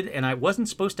shifted, and it wasn't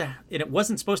supposed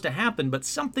to happen, but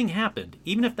something happened.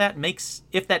 Even if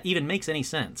that even makes any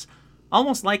sense.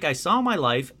 Almost like I saw my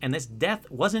life, and this death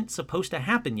wasn't supposed to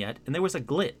happen yet, and there was a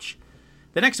glitch.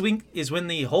 The next week is when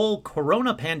the whole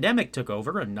corona pandemic took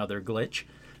over, another glitch.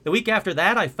 The week after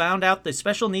that, I found out the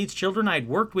special needs children I'd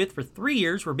worked with for 3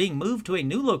 years were being moved to a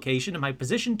new location, and my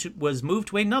position was moved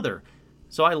to another,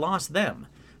 so I lost them.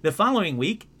 The following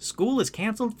week, school is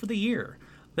canceled for the year.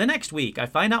 The next week, I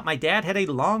find out my dad had a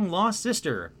long-lost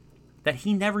sister that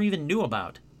he never even knew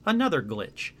about. Another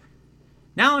glitch.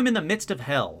 Now I'm in the midst of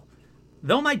hell.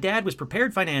 Though my dad was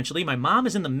prepared financially, my mom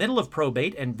is in the middle of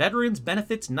probate and veterans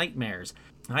benefits nightmares.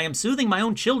 I am soothing my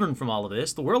own children from all of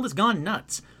this. The world has gone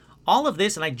nuts. All of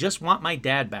this, and I just want my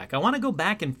dad back. I want to go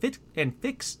back and fix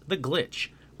the glitch.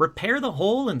 Repair the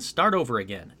hole and start over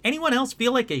again. Anyone else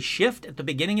feel like a shift at the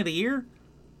beginning of the year?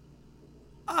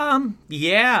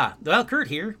 Yeah. Well, Kurt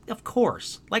here. Of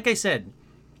course. Like I said,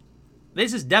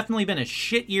 this has definitely been a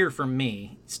shit year for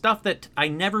me. Stuff that I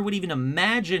never would even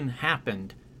imagine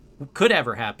could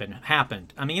ever happen,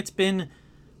 happened. I mean, it's been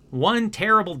one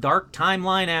terrible dark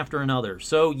timeline after another.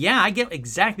 So yeah, I get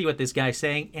exactly what this guy's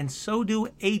saying, and so do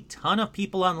a ton of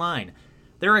people online.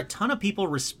 There are a ton of people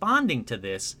responding to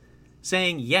this,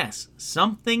 saying, yes,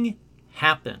 something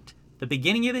happened. The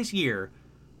beginning of this year,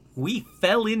 we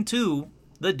fell into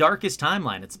the darkest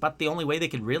timeline. It's about the only way they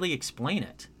could really explain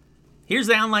it. Here's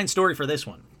the online story for this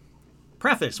one.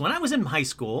 Preface: when I was in high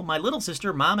school, my little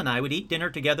sister, mom, and I would eat dinner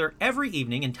together every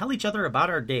evening and tell each other about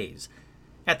our days.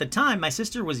 At the time, my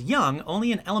sister was young,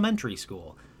 only in elementary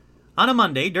school. On a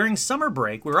Monday, during summer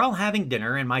break, we were all having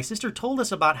dinner, and my sister told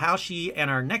us about how she and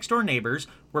our next-door neighbors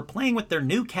were playing with their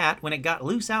new cat when it got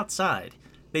loose outside.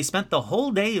 They spent the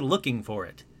whole day looking for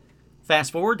it.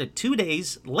 Fast forward to 2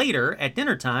 days later at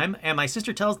dinner time, and my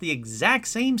sister tells the exact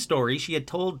same story she had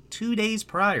told 2 days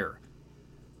prior.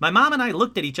 My mom and I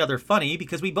looked at each other funny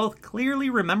because we both clearly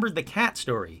remembered the cat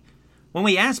story. When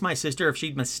we asked my sister if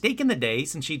she'd mistaken the day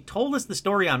since she'd told us the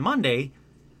story on Monday,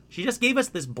 she just gave us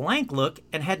this blank look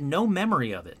and had no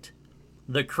memory of it.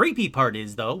 The creepy part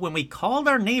is, though, when we called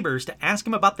our neighbors to ask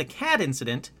them about the cat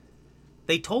incident,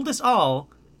 they told us all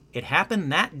it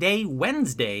happened that day,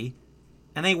 Wednesday,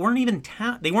 and they weren't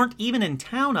even in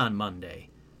town on Monday.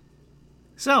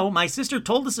 So, my sister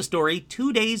told us the story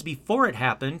 2 days before it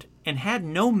happened and had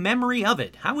no memory of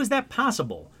it. How is that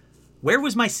possible? Where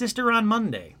was my sister on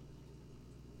Monday?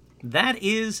 That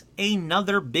is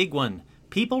another big one.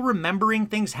 People remembering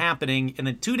things happening and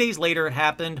then 2 days later it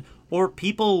happened, or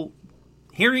people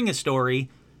hearing a story,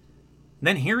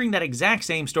 then hearing that exact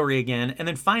same story again, and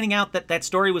then finding out that that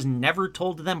story was never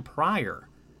told to them prior.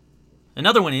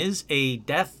 Another one is a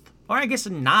death, or I guess a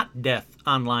not death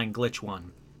online glitch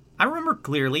one. I remember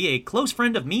clearly a close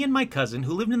friend of me and my cousin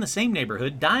who lived in the same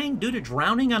neighborhood dying due to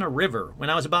drowning on a river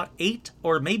when I was about 8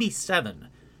 or maybe 7.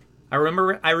 I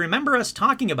remember us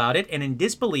talking about it and in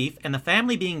disbelief and the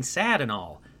family being sad and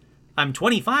all. I'm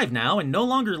 25 now and no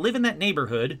longer live in that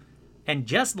neighborhood, and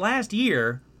just last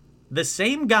year, the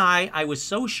same guy I was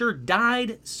so sure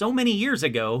died so many years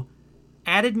ago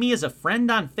added me as a friend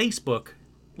on Facebook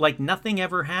like nothing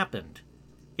ever happened.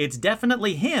 It's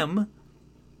definitely him,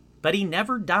 but he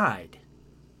never died.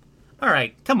 All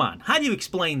right, come on. How do you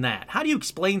explain that? How do you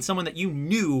explain someone that you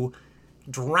knew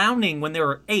drowning when they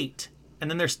were 8 and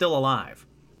then they're still alive?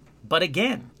 But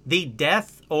again, the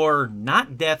death or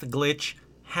not death glitch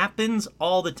happens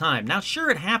all the time. Now, sure,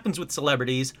 it happens with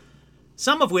celebrities.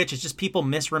 Some of which is just people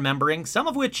misremembering, some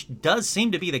of which does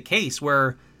seem to be the case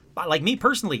where, like me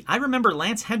personally, I remember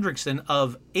Lance Hendrickson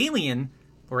of Alien,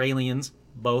 or Aliens,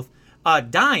 both,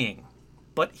 dying,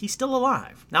 but he's still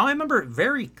alive. Now, I remember it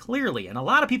very clearly, and a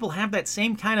lot of people have that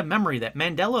same kind of memory, that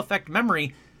Mandela effect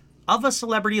memory of a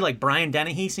celebrity like Brian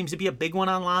Dennehy seems to be a big one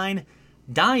online,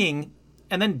 dying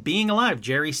and then being alive.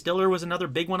 Jerry Stiller was another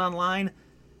big one online.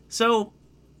 So,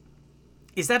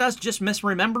 is that us just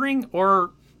misremembering,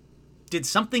 or did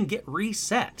something get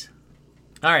reset?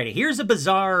 All right, here's a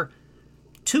bizarre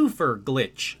twofer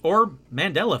glitch, or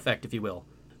Mandela effect, if you will.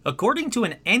 According to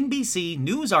an NBC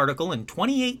News article in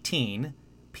 2018,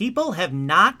 people have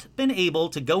not been able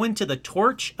to go into the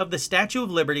torch of the Statue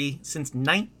of Liberty since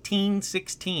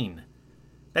 1916.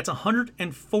 That's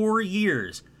 104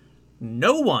 years.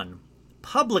 No one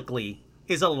publicly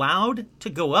is allowed to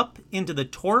go up into the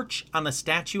torch on the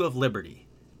Statue of Liberty.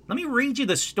 Let me read you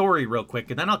the story real quick,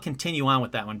 and then I'll continue on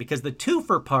with that one, because the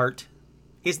twofer part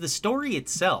is the story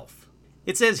itself.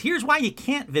 It says, here's why you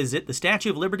can't visit the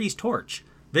Statue of Liberty's torch.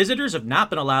 Visitors have not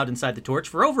been allowed inside the torch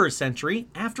for over a century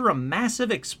after a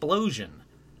massive explosion.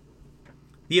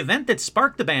 The event that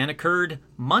sparked the ban occurred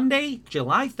Monday,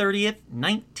 July 30th,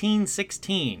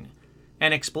 1916.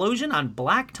 An explosion on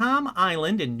Black Tom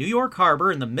Island in New York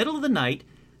Harbor in the middle of the night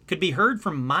could be heard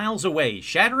from miles away,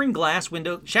 shattering glass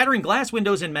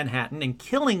windows in Manhattan and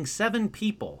killing 7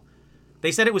 people.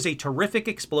 They said it was a terrific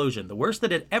explosion, the worst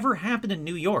that had ever happened in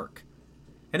New York.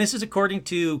 And this is according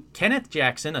to Kenneth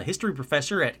Jackson, a history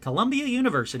professor at Columbia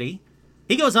University.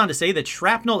 He goes on to say that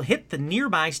shrapnel hit the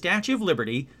nearby Statue of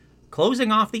Liberty,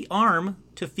 closing off the arm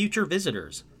to future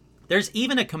visitors. There's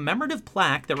even a commemorative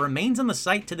plaque that remains on the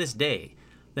site to this day.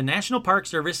 The National Park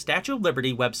Service Statue of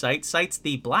Liberty website cites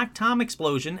the Black Tom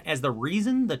explosion as the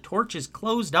reason the torch is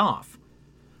closed off.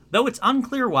 Though it's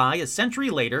unclear why, a century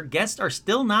later, guests are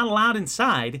still not allowed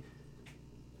inside.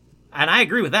 And I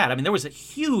agree with that. I mean, there was a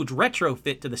huge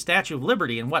retrofit to the Statue of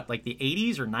Liberty in what, like the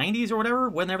 80s or 90s or whatever,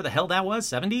 whenever the hell that was,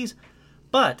 70s?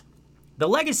 But the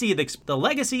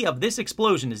legacy of this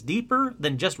explosion is deeper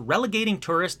than just relegating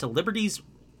tourists to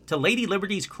Lady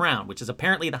Liberty's crown, which is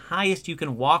apparently the highest you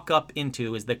can walk up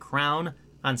into, is the crown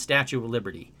on Statue of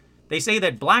Liberty. They say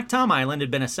that Black Tom Island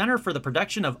had been a center for the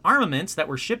production of armaments that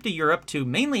were shipped to Europe to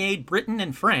mainly aid Britain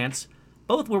and France,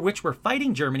 both of which were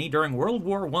fighting Germany during World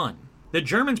War I. The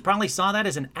Germans probably saw that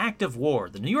as an act of war.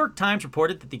 The New York Times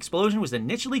reported that the explosion was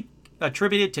initially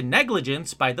attributed to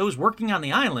negligence by those working on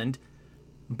the island,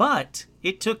 but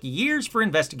it took years for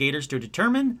investigators to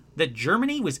determine that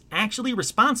Germany was actually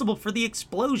responsible for the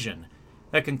explosion,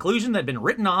 a conclusion that had been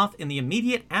written off in the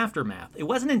immediate aftermath. It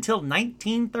wasn't until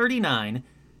 1939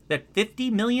 that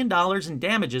 $50 million in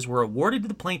damages were awarded to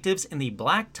the plaintiffs in the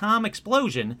Black Tom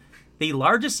explosion, the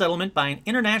largest settlement by an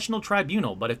international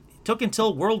tribunal, but it took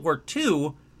until World War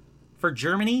II for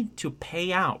Germany to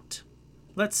pay out.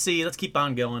 Let's keep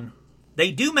on going.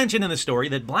 They do mention in the story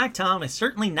that Black Tom is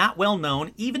certainly not well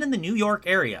known even in the New York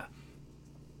area.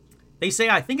 They say,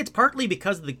 I think it's partly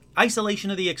because of the isolation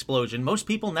of the explosion. Most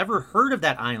people never heard of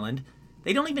that island.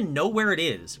 They don't even know where it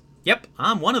is. Yep,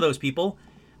 I'm one of those people.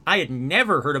 I had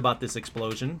never heard about this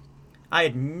explosion. I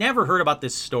had never heard about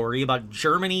this story about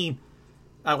Germany,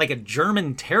 like a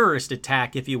German terrorist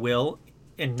attack, if you will,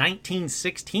 in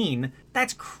 1916.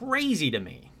 That's crazy to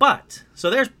me. But,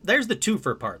 so there's the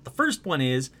twofer part. The first one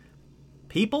is,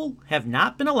 people have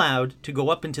not been allowed to go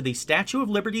up into the Statue of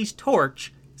Liberty's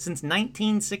torch since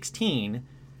 1916.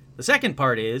 The second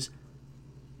part is,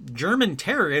 German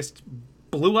terrorists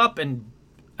blew up an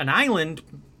island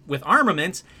with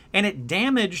armaments, and it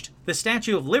damaged the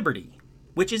Statue of Liberty,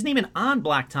 which isn't even on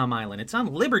Black Tom Island. It's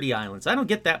on Liberty Island. So I don't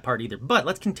get that part either. But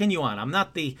let's continue on. I'm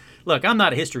not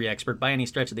a history expert by any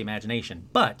stretch of the imagination.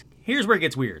 But here's where it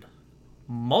gets weird.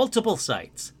 Multiple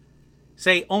sites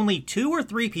say only 2 or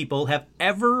 3 people have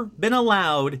ever been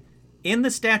allowed in the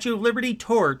Statue of Liberty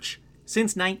torch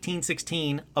since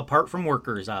 1916, apart from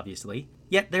workers, obviously.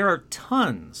 Yet there are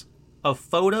tons of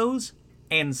photos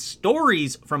and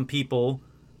stories from people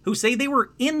who say they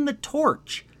were in the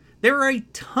torch. There are a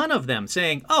ton of them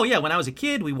saying, oh yeah, when I was a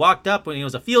kid, we walked up, when it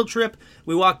was a field trip,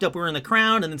 we walked up, we were in the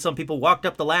crown, and then some people walked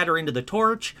up the ladder into the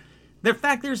torch. In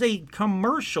fact, there's a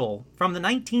commercial from the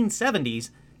 1970s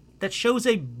that shows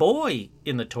a boy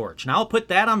in the torch. Now, I'll put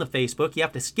that on the Facebook. You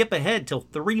have to skip ahead till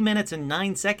 3 minutes and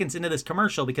 9 seconds into this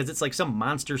commercial because it's like some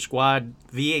Monster Squad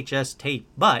VHS tape.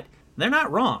 But they're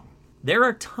not wrong. There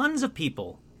are tons of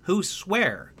people who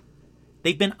swear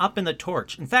they've been up in the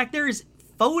torch. In fact, there's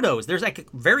photos. There's like a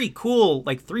very cool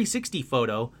 360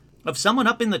 photo of someone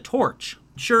up in the torch.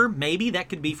 Sure, maybe that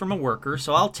could be from a worker,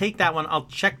 so I'll take that one. I'll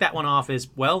check that one off as,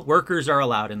 well, workers are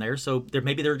allowed in there, so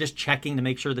maybe they're just checking to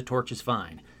make sure the torch is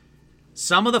fine.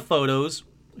 Some of the photos,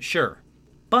 sure.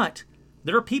 But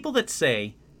there are people that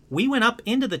say, we went up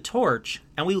into the torch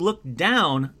and we looked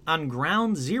down on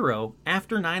ground zero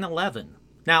after 9/11.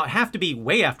 Now, it'd have to be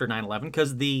way after 9/11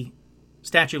 because the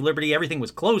Statue of Liberty, everything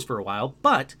was closed for a while,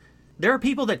 but there are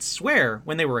people that swear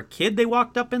when they were a kid they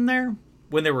walked up in there,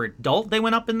 when they were adult they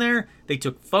went up in there, they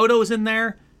took photos in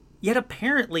there, yet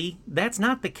apparently that's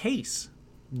not the case.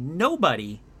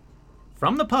 Nobody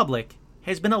from the public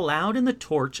has been allowed in the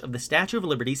torch of the Statue of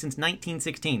Liberty since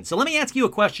 1916. So let me ask you a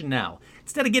question now.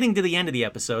 Instead of getting to the end of the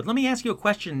episode, let me ask you a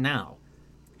question now.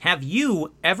 Have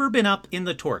you ever been up in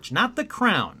the torch? Not the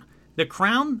crown. The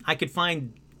crown, I could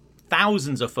find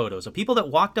thousands of photos of people that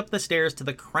walked up the stairs to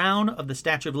the crown of the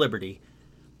Statue of Liberty.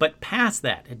 But past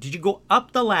that, did you go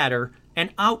up the ladder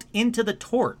and out into the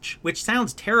torch? Which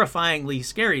sounds terrifyingly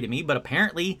scary to me, but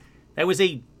apparently that was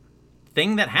a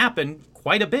thing that happened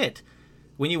quite a bit.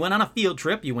 When you went on a field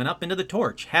trip, you went up into the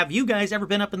torch. Have you guys ever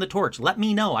been up in the torch? Let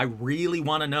me know. I really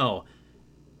want to know.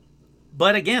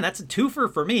 But again, that's a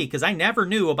twofer for me because I never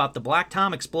knew about the Black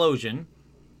Tom explosion.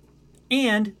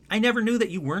 And I never knew that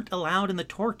you weren't allowed in the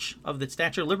torch of the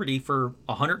Statue of Liberty for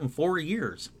 104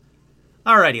 years.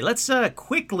 Alrighty, let's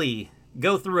quickly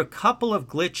go through a couple of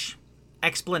glitch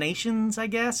explanations, I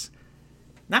guess.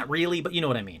 Not really, but you know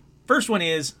what I mean. First one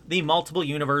is the multiple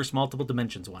universe, multiple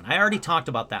dimensions one. I already talked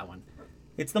about that one.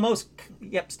 It's the most,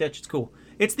 yep, Stitch, it's cool.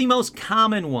 It's the most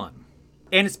common one.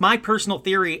 And it's my personal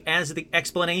theory as the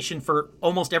explanation for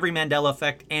almost every Mandela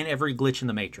effect and every glitch in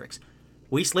the Matrix.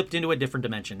 We slipped into a different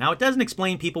dimension. Now, it doesn't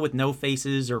explain people with no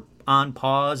faces or on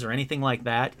pause or anything like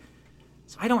that.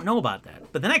 So I don't know about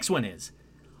that. But the next one is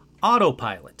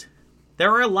autopilot.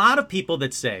 There are a lot of people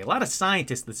that say, a lot of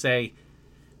scientists that say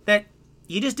that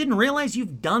you just didn't realize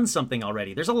you've done something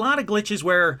already. There's a lot of glitches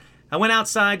where I went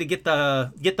outside to get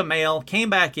the mail, came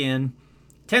back in.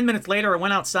 10 minutes later, I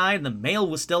went outside and the mail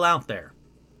was still out there.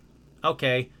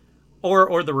 Okay.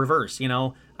 Or the reverse, you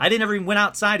know. I didn't ever even went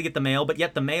outside to get the mail, but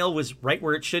yet the mail was right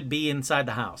where it should be inside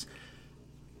the house.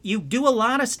 You do a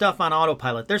lot of stuff on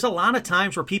autopilot. There's a lot of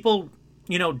times where people,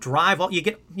 you drive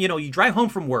home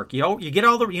from work. You get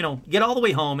all the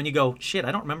way home and you go, shit,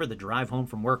 I don't remember the drive home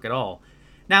from work at all.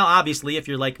 Now, obviously, if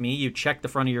you're like me, you check the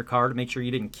front of your car to make sure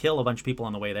you didn't kill a bunch of people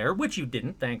on the way there, which you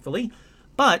didn't, thankfully.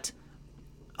 But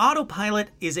autopilot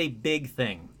is a big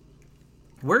thing.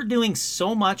 We're doing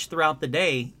so much throughout the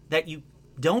day that you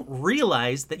don't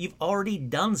realize that you've already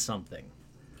done something.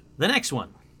 The next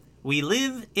one, we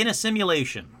live in a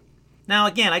simulation. Now,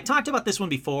 again, I talked about this one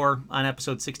before on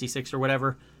episode 66 or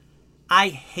whatever. I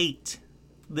hate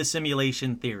the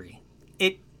simulation theory.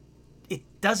 It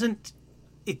doesn't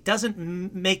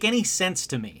make any sense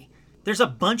to me. There's a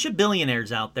bunch of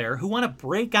billionaires out there who want to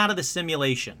break out of the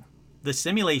simulation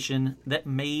that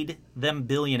made them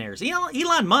billionaires.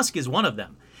 Elon Musk is one of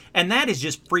them. And that is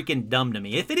just freaking dumb to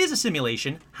me. If it is a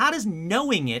simulation, how does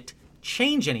knowing it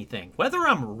change anything? Whether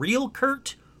I'm real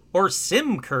Kurt or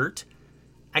Sim Kurt,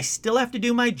 I still have to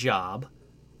do my job.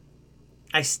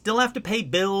 I still have to pay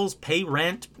bills, pay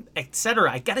rent, etc.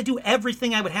 I got to do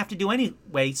everything I would have to do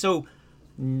anyway. So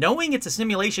knowing it's a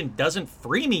simulation doesn't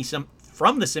free me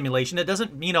from the simulation. It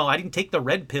doesn't, I didn't take the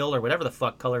red pill or whatever the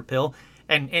fuck color pill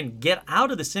and get out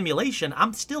of the simulation.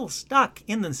 I'm still stuck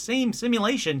in the same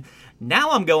simulation.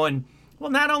 Now I'm going,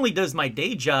 well, not only does my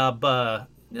day job, not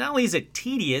only is it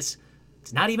tedious,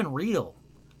 it's not even real.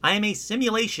 I am a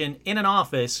simulation in an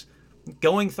office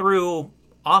going through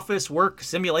office work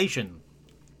simulation.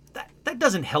 That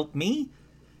doesn't help me.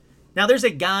 Now, there's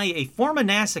a former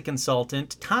NASA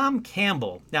consultant, Tom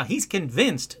Campbell. Now, he's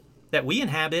convinced that we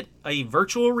inhabit a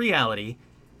virtual reality,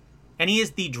 and he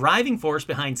is the driving force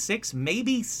behind 6,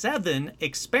 maybe 7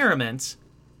 experiments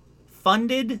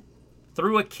funded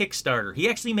through a Kickstarter. He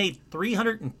actually made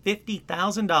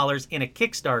 $350,000 in a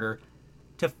Kickstarter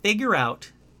to figure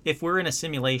out if we're in a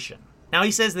simulation. Now,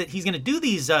 he says that he's going to do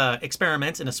these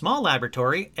experiments in a small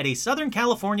laboratory at a Southern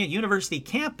California University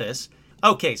campus.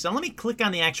 Okay, so let me click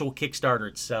on the actual Kickstarter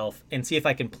itself and see if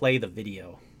I can play the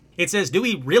video. It says, do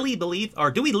we really believe,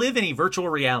 or do we live in a virtual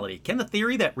reality? Can the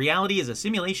theory that reality is a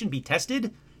simulation be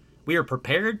tested? We are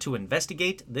prepared to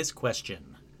investigate this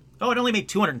question. Oh, it only made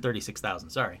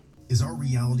 $236,000, sorry. Is our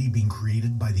reality being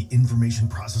created by the information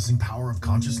processing power of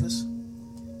consciousness?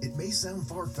 It may sound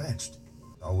far-fetched.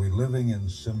 Are we living in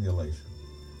simulation?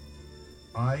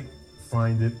 I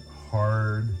find it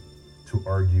hard to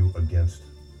argue against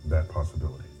that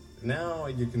possibility. Now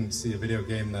you can see a video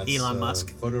game that's Elon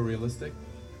Musk. photorealistic,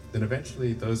 then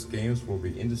eventually those games will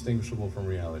be indistinguishable from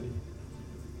reality.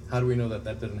 how do we know that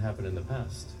that didn't happen in the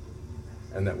past?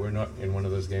 And that we're not in one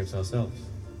of those games ourselves?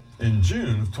 In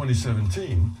June of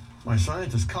 2017, my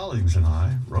scientist colleagues and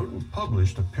I wrote and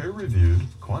published a peer-reviewed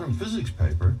quantum physics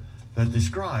paper that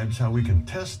describes how we can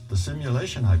test the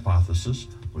simulation hypothesis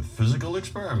with physical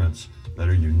experiments that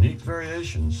are unique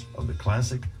variations of the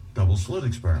classic double-slit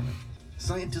experiment.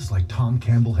 Scientists like Tom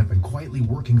Campbell have been quietly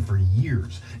working for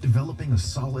years, developing a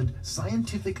solid,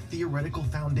 scientific theoretical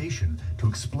foundation to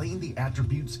explain the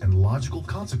attributes and logical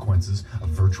consequences of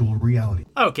virtual reality.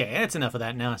 Okay, that's enough of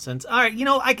that nonsense. All right,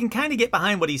 I can kind of get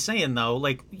behind what he's saying, though.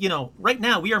 Like, right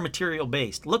now we are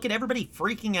material-based. Look at everybody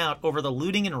freaking out over the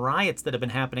looting and riots that have been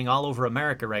happening all over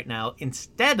America right now,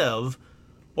 instead of,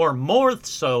 or more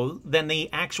so, than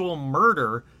the actual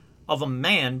murder of a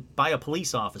man by a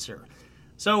police officer.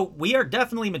 So we are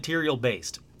definitely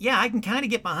material-based. Yeah, I can kind of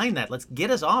get behind that. Let's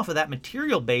get us off of that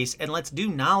material base and let's do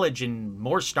knowledge and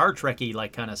more Star Trek-y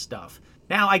like kind of stuff.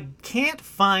 Now, I can't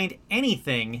find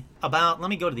anything about...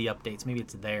 Let me go to the updates. Maybe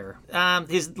it's there.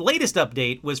 His latest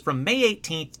update was from May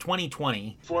 18th,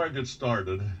 2020. Before I get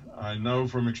started, I know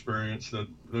from experience that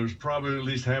there's probably at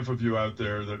least half of you out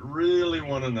there that really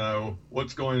want to know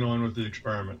what's going on with the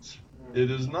experiments.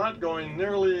 It is not going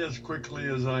nearly as quickly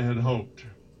as I had hoped.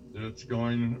 It's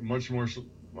going much more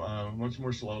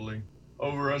slowly.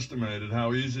 Overestimated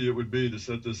how easy it would be to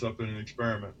set this up in an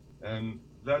experiment. And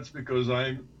that's because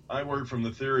I work from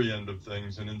the theory end of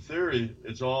things. And in theory,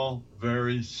 it's all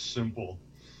very simple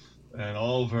and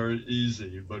all very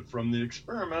easy. But from the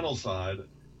experimental side,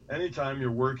 anytime you're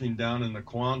working down in the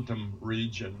quantum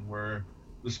region where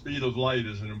the speed of light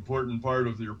is an important part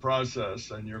of your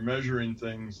process and you're measuring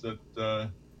things that,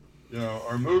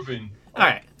 are moving. All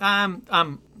right.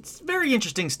 It's very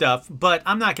interesting stuff, but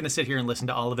I'm not going to sit here and listen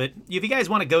to all of it. If you guys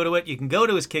want to go to it, you can go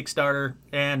to his Kickstarter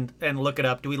and look it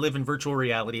up. Do We Live in Virtual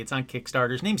Reality? It's on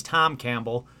Kickstarter. His name's Tom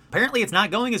Campbell. Apparently it's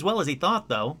not going as well as he thought,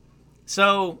 though.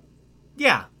 So,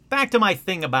 yeah, back to my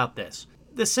thing about this.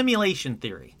 The simulation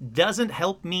theory doesn't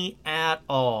help me at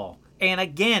all. And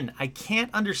again, I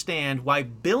can't understand why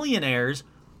billionaires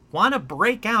want to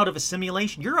break out of a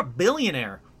simulation. You're a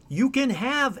billionaire. You can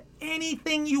have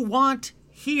anything you want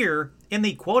here in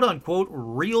the quote-unquote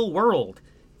real world.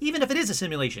 Even if it is a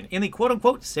simulation, in the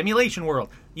quote-unquote simulation world,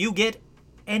 you get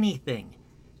anything.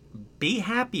 Be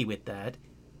happy with that.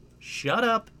 Shut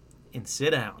up and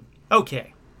sit down.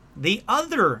 Okay, the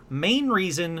other main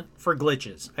reason for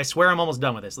glitches, I swear I'm almost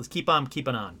done with this. Let's keep on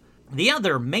keeping on. The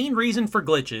other main reason for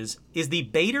glitches is the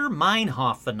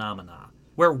Baader-Meinhof phenomena,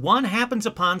 where one happens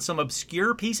upon some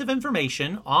obscure piece of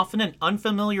information, often an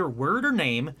unfamiliar word or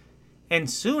name, and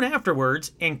soon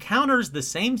afterwards encounters the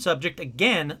same subject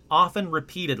again, often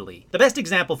repeatedly. The best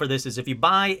example for this is if you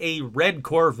buy a red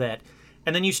Corvette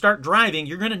and then you start driving,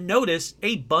 you're going to notice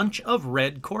a bunch of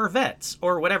red Corvettes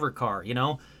or whatever car,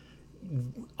 All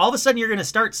of a sudden you're going to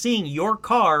start seeing your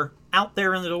car out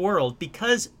there in the world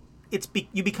because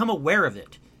you become aware of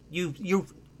it.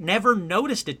 You've never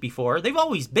noticed it before. They've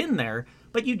always been there,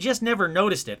 but you just never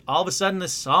noticed it. All of a sudden a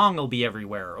song will be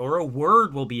everywhere or a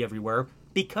word will be everywhere,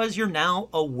 because you're now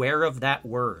aware of that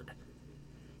word.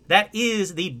 That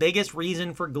is the biggest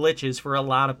reason for glitches for a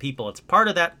lot of people. It's part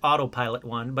of that autopilot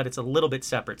one, but it's a little bit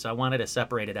separate, so I wanted to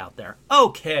separate it out there.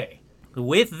 Okay,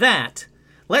 with that,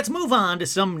 let's move on to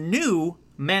some new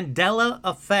Mandela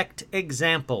Effect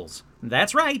examples.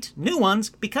 That's right, new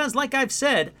ones, because like I've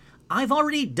said, I've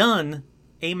already done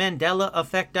a Mandela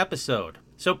Effect episode.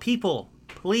 So people,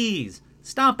 please,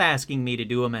 stop asking me to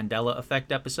do a Mandela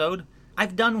Effect episode.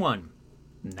 I've done one.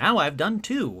 Now I've done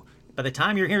two. By the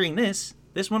time you're hearing this,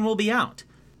 this one will be out.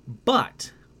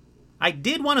 But I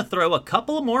did want to throw a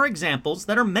couple more examples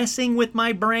that are messing with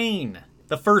my brain.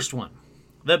 The first one,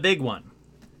 the big one.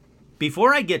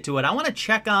 Before I get to it, I want to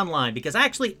check online because I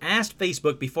actually asked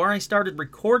Facebook before I started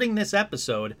recording this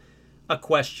episode a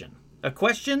question. A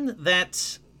question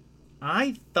that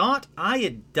I thought I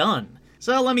had done.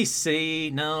 So let me see.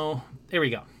 No. There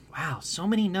we go. Wow, so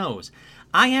many no's.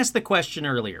 I asked the question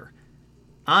earlier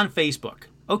on Facebook.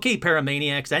 Okay,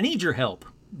 Paramaniacs, I need your help.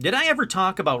 Did I ever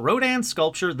talk about Rodin's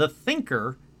sculpture, The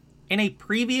Thinker, in a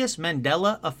previous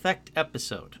Mandela Effect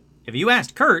episode? If you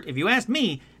asked Kurt, if you asked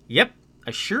me, yep,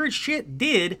 I sure as shit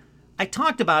did. I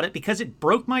talked about it because it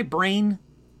broke my brain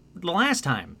the last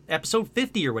time, episode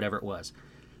 50 or whatever it was.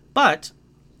 But,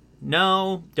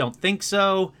 no, don't think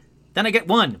so. Then I get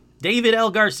one. David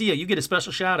L. Garcia, you get a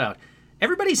special shout out.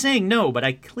 Everybody's saying no, but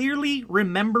I clearly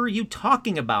remember you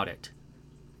talking about it.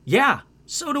 Yeah,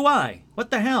 so do I. What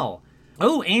the hell?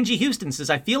 Oh, Angie Houston says,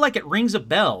 I feel like it rings a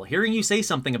bell hearing you say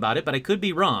something about it, but I could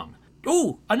be wrong.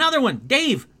 Oh, another one.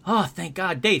 Dave. Oh, thank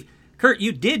God, Dave. Kurt,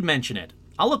 you did mention it.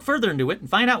 I'll look further into it and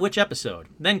find out which episode.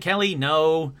 Then Kelly,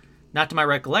 no, not to my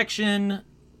recollection.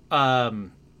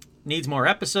 Needs more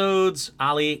episodes.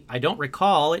 Ali, I don't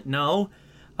recall it, no.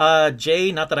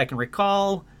 Jay, not that I can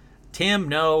recall. Tim,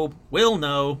 no. Will,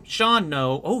 no. Sean,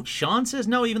 no. Oh, Sean says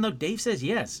no, even though Dave says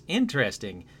yes.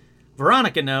 Interesting.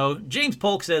 Veronica, no. James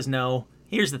Polk says no.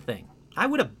 Here's the thing. I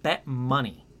would have bet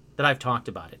money that I've talked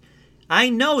about it. I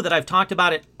know that I've talked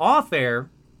about it off air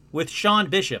with Sean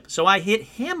Bishop, so I hit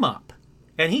him up.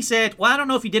 And he said, well, I don't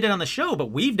know if you did it on the show,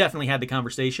 but we've definitely had the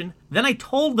conversation. Then I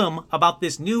told him about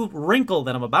this new wrinkle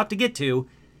that I'm about to get to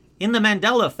in the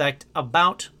Mandela effect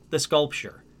about the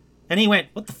sculpture. And he went,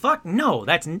 what the fuck? No,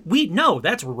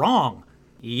 that's wrong.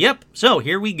 Yep, so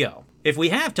here we go. If we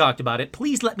have talked about it,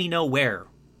 please let me know where.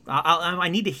 I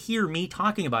need to hear me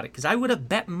talking about it, because I would have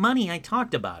bet money I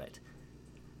talked about it.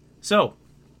 So,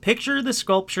 picture the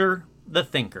sculpture, the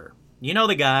thinker. You know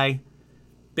the guy.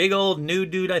 Big old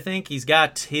nude dude, I think. He's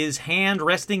got his hand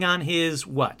resting on his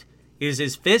what? Is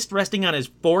his fist resting on his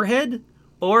forehead?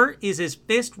 Or is his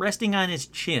fist resting on his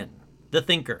chin? The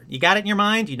thinker. You got it in your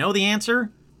mind? You know the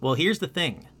answer? Well, here's the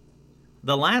thing.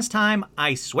 The last time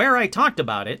I swear I talked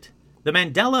about it, the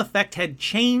Mandela effect had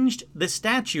changed the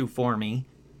statue for me,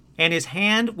 and his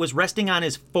hand was resting on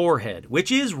his forehead,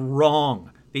 which is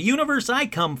wrong. The universe I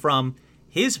come from,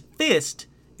 his fist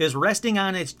is resting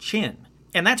on his chin.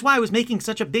 And that's why I was making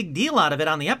such a big deal out of it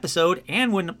on the episode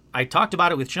and when I talked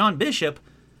about it with Sean Bishop,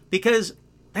 because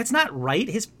that's not right.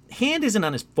 His hand isn't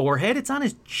on his forehead, it's on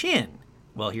his chin.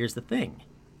 Well, here's the thing.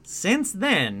 Since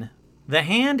then, the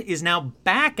hand is now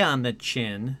back on the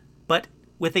chin, but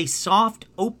with a soft,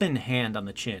 open hand on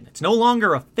the chin. It's no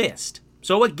longer a fist.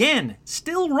 So again,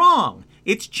 still wrong.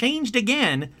 It's changed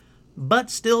again, but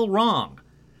still wrong.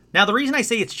 Now, the reason I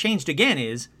say it's changed again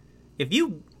is, if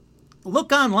you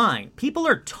look online, people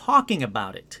are talking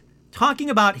about it. Talking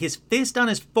about his fist on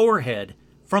his forehead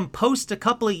from posts a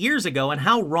couple of years ago and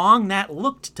how wrong that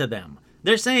looked to them.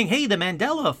 They're saying, hey, the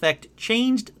Mandela effect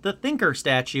changed the thinker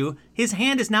statue. His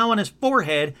hand is now on his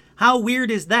forehead. How weird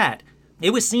is that?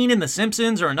 It was seen in The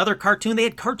Simpsons or another cartoon. They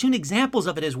had cartoon examples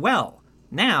of it as well.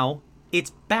 Now, it's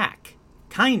back.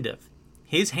 Kind of.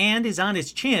 His hand is on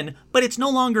his chin, but it's no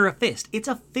longer a fist. It's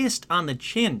a fist on the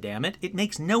chin, damn it. It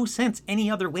makes no sense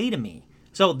any other way to me.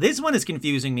 So this one is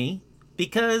confusing me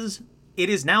because it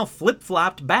is now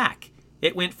flip-flopped back.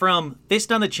 It went from fist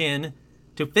on the chin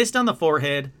to fist on the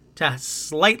forehead to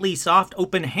slightly soft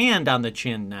open hand on the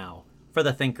chin now for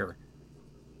the thinker.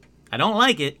 I don't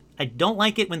like it. I don't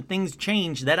like it when things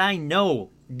change that I know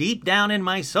deep down in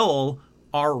my soul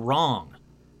are wrong.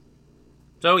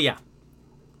 So yeah.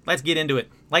 Let's get into it.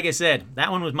 Like I said, that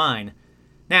one was mine.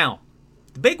 Now,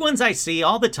 the big ones I see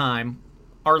all the time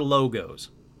are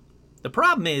logos. The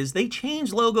problem is they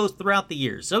change logos throughout the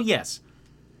years. So yes,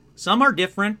 some are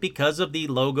different because of the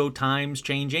logo times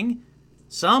changing.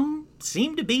 Some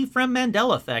seem to be from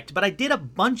Mandela effect, but I did a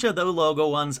bunch of those logo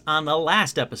ones on the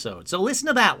last episode. So listen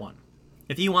to that one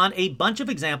if you want a bunch of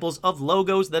examples of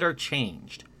logos that are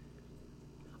changed.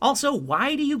 Also,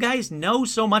 why do you guys know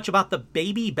so much about the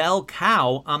Baby Bell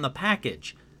cow on the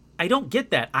package? I don't get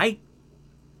that. I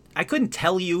couldn't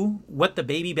tell you what the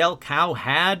Baby Bell cow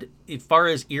had as far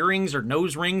as earrings or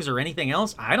nose rings or anything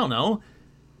else. I don't know.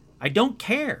 I don't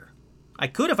care. I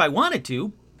could if I wanted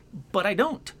to, but I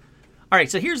don't. All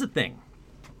right, so here's the thing.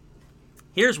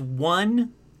 Here's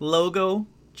one logo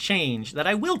change that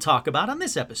I will talk about on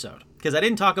this episode, because I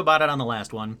didn't talk about it on the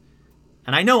last one.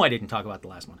 And I know I didn't talk about the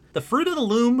last one. The Fruit of the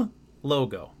Loom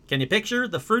logo. Can you picture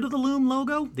the Fruit of the Loom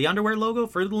logo? The underwear logo,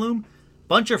 Fruit of the Loom?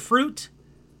 Bunch of fruit.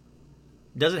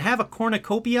 Does it have a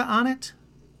cornucopia on it?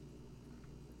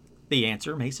 The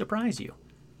answer may surprise you.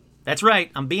 That's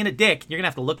right, I'm being a dick. You're going to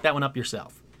have to look that one up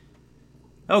yourself.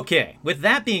 Okay, with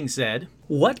that being said,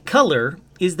 what color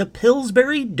is the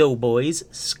Pillsbury Doughboy's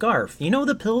scarf? You know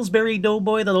the Pillsbury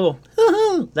Doughboy, the little,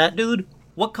 that dude?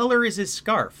 What color is his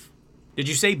scarf? Did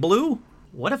you say blue?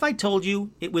 What if I told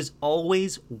you it was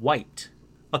always white?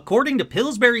 According to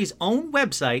Pillsbury's own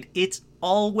website, it's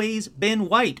always been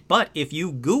white. But if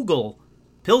you Google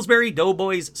Pillsbury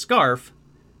Doughboy's scarf,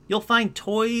 you'll find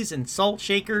toys and salt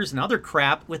shakers and other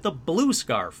crap with a blue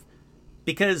scarf.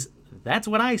 Because that's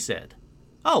what I said.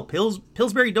 Oh,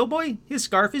 Pillsbury Doughboy? His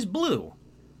scarf is blue.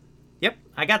 Yep,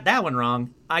 I got that one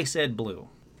wrong. I said blue.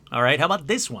 All right, how about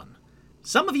this one?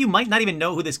 Some of you might not even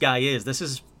know who this guy is. This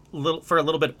is for a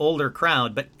little bit older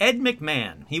crowd, but Ed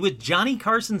McMahon. He was Johnny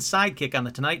Carson's sidekick on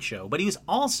The Tonight Show, but he was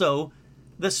also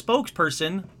the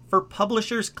spokesperson for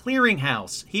Publishers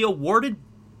Clearinghouse. He awarded,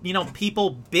 people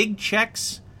big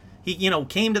checks. He,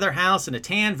 came to their house in a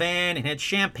tan van and had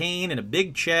champagne and a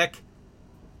big check.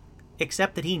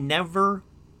 except that he never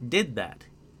did that.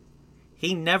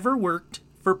 He never worked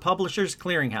for Publishers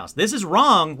Clearinghouse. This is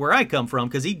wrong where I come from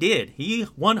because he did. He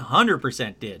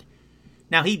 100% did.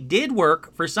 Now, he did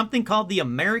work for something called the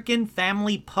American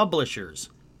Family Publishers.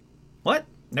 What?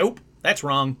 Nope, that's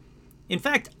wrong. In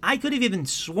fact, I could have even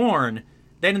sworn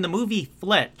that in the movie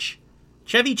Fletch,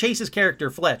 Chevy Chase's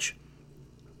character, Fletch,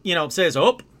 says,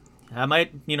 oh, I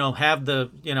might, have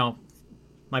the,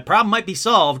 my problem might be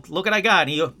solved. Look what I got. And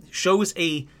he shows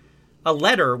a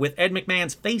letter with Ed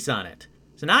McMahon's face on it.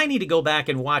 So now I need to go back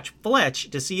and watch Fletch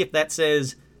to see if that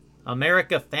says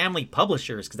America Family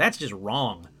Publishers, because that's just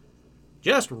wrong.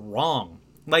 Just wrong.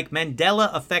 Like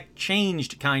Mandela Effect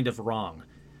changed kind of wrong.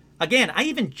 Again, I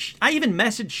even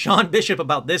messaged Sean Bishop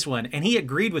about this one, and he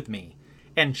agreed with me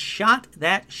and shot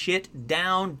that shit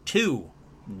down too.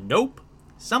 Nope.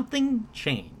 Something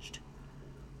changed.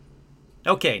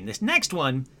 Okay, this next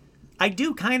one, I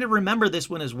do kind of remember this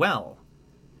one as well.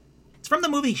 It's from the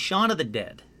movie Shaun of the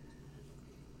Dead.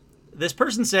 This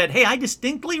person said, hey, I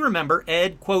distinctly remember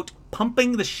Ed, quote,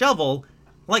 pumping the shovel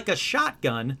like a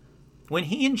shotgun when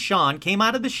he and Shaun came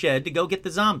out of the shed to go get the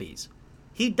zombies.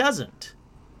 He doesn't.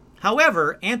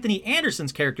 However, Anthony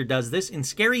Anderson's character does this in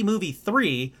Scary Movie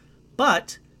 3,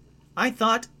 but I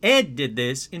thought Ed did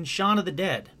this in Shaun of the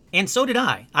Dead. And so did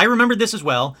I. I remembered this as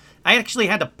well. I actually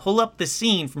had to pull up the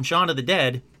scene from Shaun of the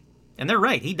Dead, and they're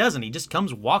right, he doesn't. He just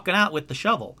comes walking out with the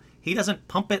shovel. He doesn't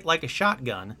pump it like a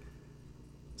shotgun.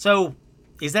 So,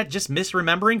 is that just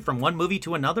misremembering from one movie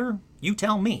to another? You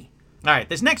tell me. All right,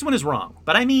 this next one is wrong,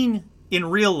 but I mean in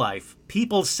real life.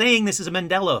 People saying this is a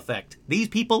Mandela effect. These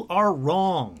people are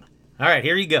wrong. All right,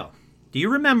 here you go. Do you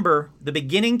remember the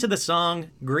beginning to the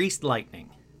song Greased Lightning?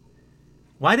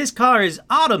 Why this car is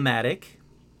automatic,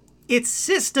 it's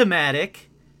systematic,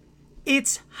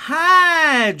 it's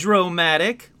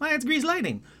hydromatic. Why, it's Greased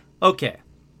Lightning. Okay,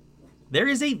 there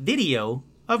is a video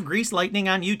of Greased Lightning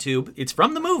on YouTube. It's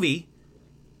from the movie,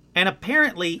 and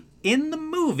apparently in the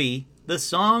movie, the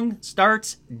song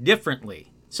starts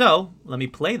differently. So, let me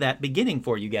play that beginning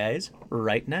for you guys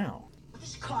right now.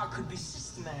 This car could be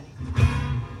systematic.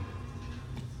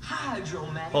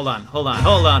 Hydromatic.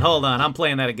 Hold on. I'm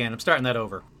playing that again. I'm starting that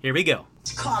over. Here we go.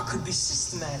 This car could be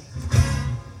systematic.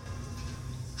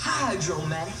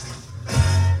 Hydromatic.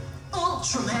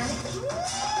 Ultramatic.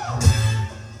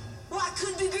 Why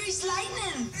could be Greased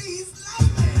Lightning? Greased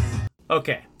Lightning.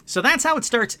 Okay, so that's how it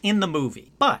starts in the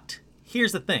movie. But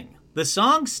here's the thing. The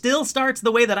song still starts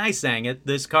the way that I sang it.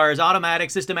 This car is automatic,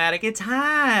 systematic, it's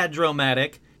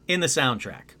hydromatic in the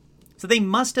soundtrack. So they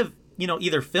must have,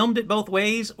 either filmed it both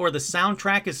ways or the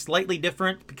soundtrack is slightly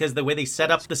different because the way they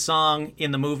set up the song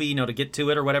in the movie, to get to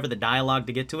it or whatever, the dialogue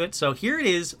to get to it. So here it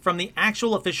is from the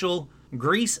actual official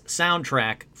Grease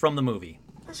soundtrack from the movie.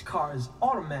 This car is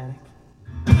automatic.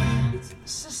 It's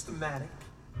systematic.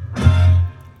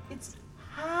 It's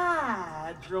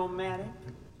hydromatic.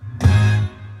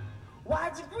 Why,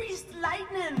 it's a Greased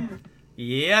Lightning.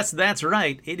 Yes, that's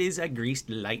right. It is a Greased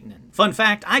Lightning. Fun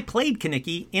fact, I played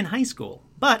Kinnicky in high school,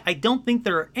 but I don't think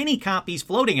there are any copies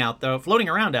floating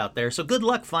around out there, so good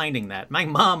luck finding that. My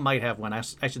mom might have one.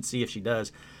 I should see if she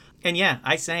does. And yeah,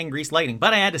 I sang Greased Lightning,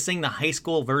 but I had to sing the high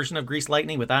school version of Greased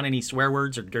Lightning without any swear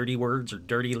words or dirty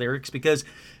lyrics because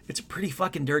it's a pretty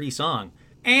fucking dirty song.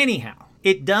 Anyhow,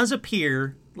 it does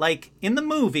appear like in the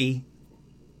movie,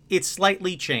 it's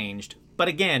slightly changed, but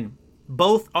again,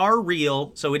 both are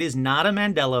real, so it is not a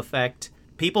Mandela effect.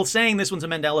 People saying this one's a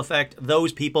Mandela effect,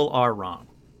 those people are wrong.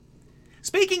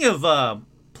 Speaking of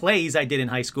plays I did in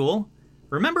high school,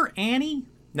 remember Annie?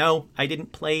 No, I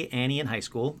didn't play Annie in high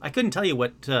school. I couldn't tell you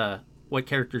what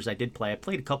characters I did play. I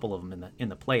played a couple of them in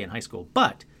the play in high school.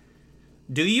 But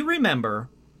do you remember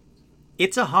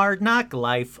It's a Hard Knock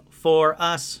Life for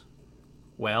Us?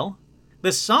 Well,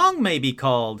 the song may be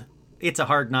called It's a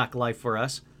Hard Knock Life for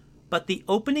Us, but the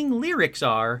opening lyrics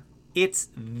are, it's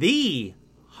the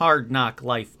hard knock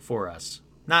life for us,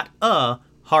 not a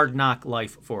hard knock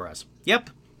life for us. Yep,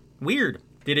 weird.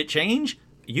 Did it change?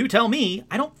 You tell me.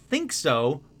 I don't think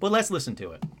so, but let's listen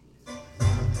to it.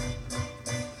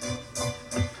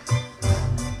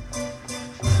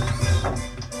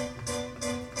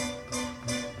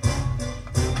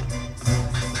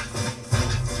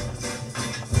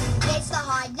 It's the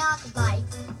hard knock life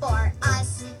for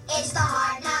us. It's the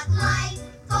hard knock life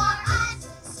for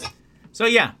us. So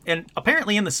yeah, and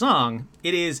apparently in the song,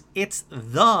 it's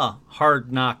the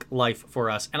hard knock life for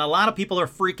us. And a lot of people are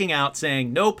freaking out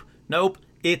saying, nope,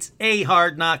 it's a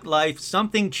hard knock life.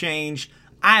 Something changed.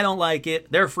 I don't like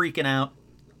it. They're freaking out.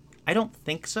 I don't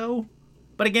think so.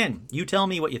 But again, you tell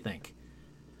me what you think.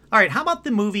 All right, how about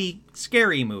the movie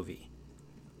Scary Movie?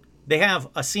 They have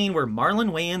a scene where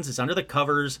Marlon Wayans is under the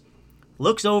covers,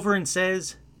 looks over and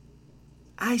says,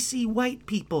 "I see white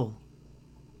people."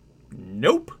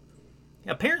 Nope.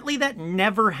 Apparently that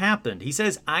never happened. He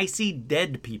says, "I see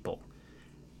dead people."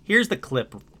 Here's the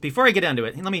clip. Before I get into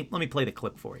it, let me play the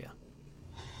clip for you.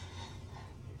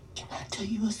 Can I tell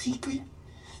you a secret?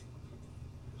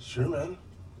 Sure, man.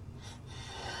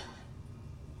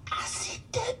 I see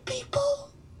dead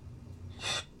people.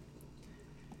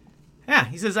 Yeah,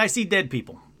 he says, "I see dead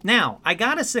people." Now, I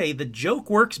gotta say, the joke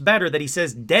works better that he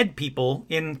says dead people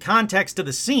in context to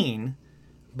the scene,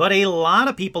 but a lot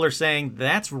of people are saying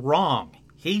that's wrong.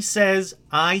 He says,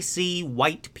 "I see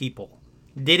white people."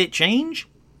 Did it change?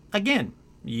 Again,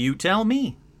 you tell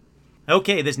me.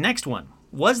 Okay, this next one.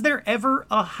 Was there ever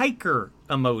a hiker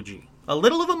emoji? A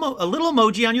little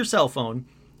emoji on your cell phone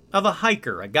of a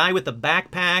hiker, a guy with a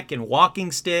backpack and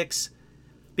walking sticks,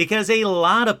 because a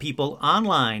lot of people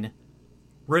online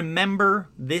remember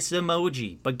this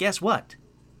emoji. But guess what?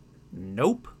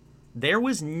 Nope. There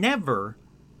was never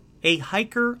a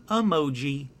hiker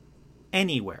emoji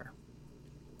anywhere.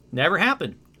 Never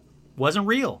happened. Wasn't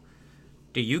real.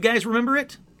 Do you guys remember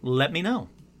it? Let me know.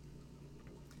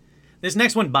 This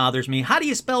next one bothers me. How do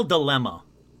you spell dilemma?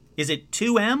 Is it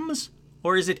 2 M's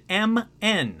or is it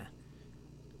M-N?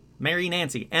 Mary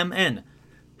Nancy, M-N.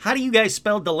 How do you guys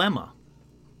spell dilemma?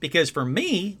 Because for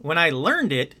me, when I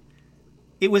learned it,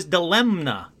 it was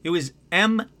dilemna. It was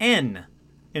M-N.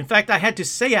 In fact, I had to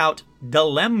say out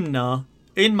dilemna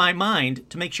in my mind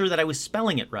to make sure that I was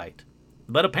spelling it right.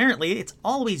 But apparently, it's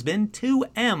always been 2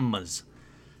 M's.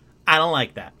 I don't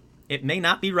like that. It may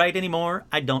not be right anymore.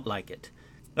 I don't like it.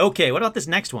 Okay, what about this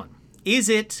next one? Is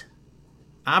it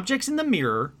objects in the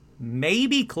mirror may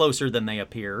be closer than they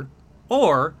appear,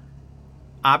 or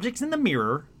objects in the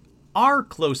mirror are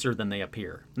closer than they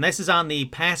appear? And this is on the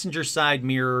passenger side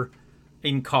mirror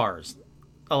in cars.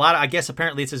 I guess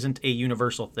apparently this isn't a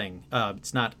universal thing.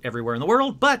 It's not everywhere in the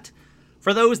world, but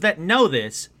for those that know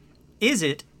this, is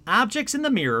it objects in the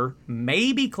mirror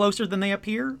may be closer than they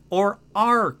appear, or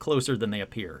are closer than they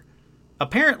appear?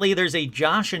 Apparently, there's a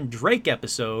Josh and Drake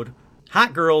episode,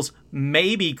 Hot Girls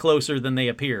May Be Closer Than They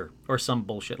Appear, or some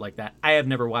bullshit like that. I have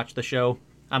never watched the show.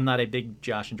 I'm not a big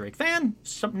Josh and Drake fan,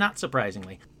 not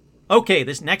surprisingly. Okay,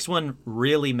 this next one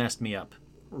really messed me up.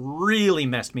 Really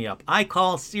messed me up. I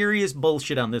call serious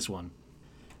bullshit on this one.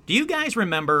 Do you guys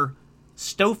remember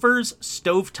Stouffer's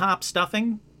stovetop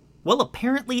stuffing? Well,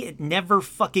 apparently it never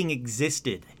fucking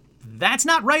existed. That's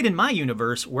not right in my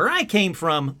universe. Where I came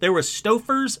from, there was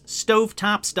Stouffer's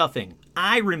stovetop stuffing.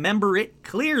 I remember it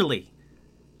clearly.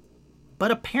 But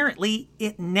apparently,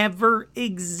 it never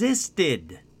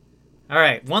existed. All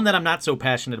right, one that I'm not so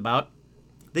passionate about.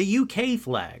 The UK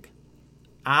flag.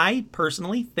 I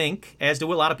personally think, as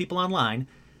do a lot of people online,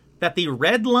 that the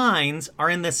red lines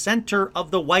are in the center of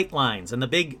the white lines and the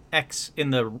big X in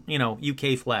the,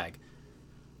 UK flag.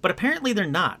 But apparently they're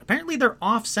not. Apparently they're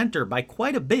off-center by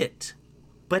quite a bit.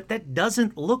 But that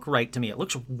doesn't look right to me. It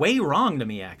looks way wrong to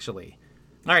me, actually.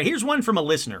 All right, here's one from a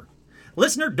listener.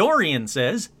 Listener Dorian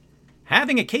says,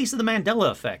 having a case of the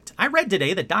Mandela effect. I read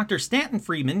today that Dr. Stanton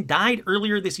Friedman died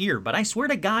earlier this year, but I swear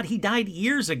to God he died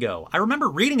years ago. I remember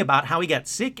reading about how he got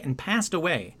sick and passed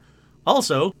away.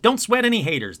 Also, don't sweat any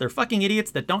haters. They're fucking idiots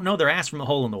that don't know their ass from a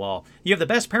hole in the wall. You have the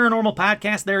best paranormal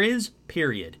podcast there is,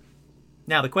 period.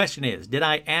 Now, the question is, did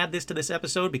I add this to this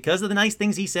episode because of the nice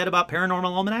things he said about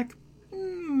Paranormal Almanac?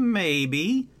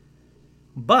 Maybe.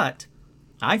 But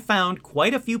I found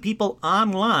quite a few people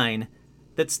online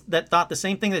that thought the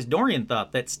same thing as Dorian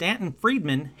thought, that Stanton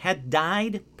Friedman had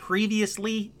died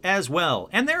previously as well.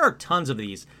 And there are tons of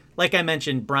these. Like I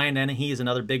mentioned, Brian Dennehy is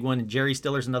another big one, and Jerry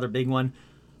Stiller's another big one.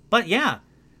 But yeah,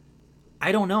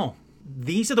 I don't know.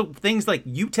 These are the things, like,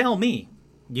 you tell me.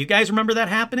 You guys remember that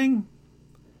happening?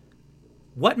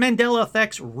 What Mandela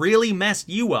effects really messed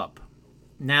you up?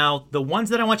 Now, the ones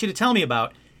that I want you to tell me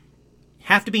about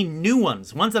have to be new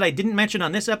ones that I didn't mention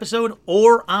on this episode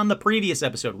or on the previous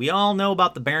episode. We all know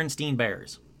about the Berenstain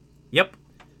Bears. Yep,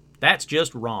 that's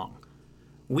just wrong.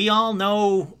 We all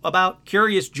know about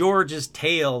Curious George's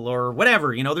tail or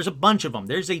whatever. There's a bunch of them.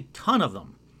 There's a ton of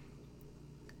them.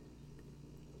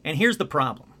 And here's the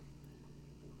problem.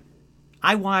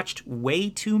 I watched way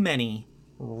too many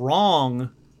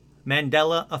wrong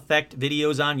Mandela effect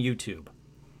videos on YouTube.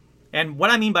 And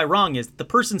what I mean by wrong is the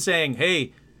person saying,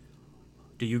 hey,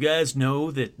 do you guys know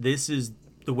that this is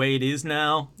the way it is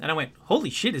now? And I went,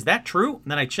 holy shit, is that true?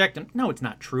 And then I checked and no, it's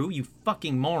not true, you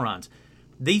fucking morons.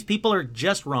 These people are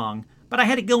just wrong, but I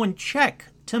had to go and check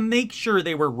to make sure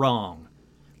they were wrong.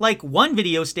 Like one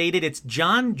video stated it's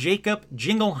John Jacob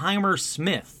Jingleheimer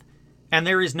Smith. And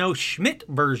there is no Schmidt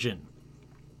version,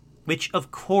 which,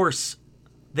 of course,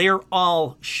 they're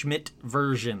all Schmidt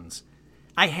versions.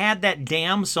 I had that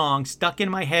damn song stuck in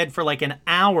my head for like an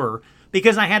hour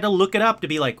because I had to look it up to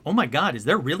be like, oh my God, is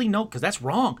there really no? Because that's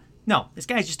wrong. No, this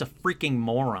guy's just a freaking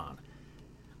moron.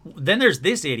 Then there's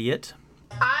this idiot.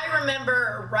 I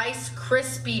remember Rice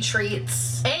Krispie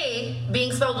treats. A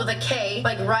being spelled with a K,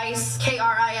 like rice,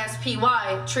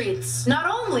 Krispy treats. Not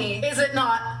only is it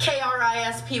not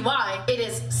Krispy, it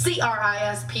is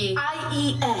Crispies.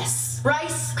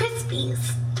 Rice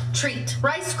Krispies treat.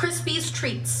 Rice Krispies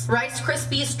treats. Rice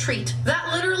Krispies treat.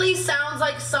 That literally sounds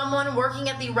like someone working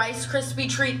at the Rice Krispie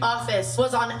treat office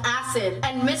was on acid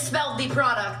and misspelled the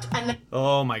product and then...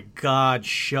 Oh my God,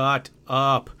 shut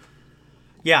up.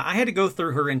 Yeah, I had to go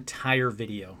through her entire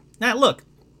video. Now, look,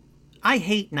 I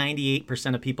hate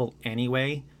 98% of people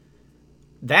anyway.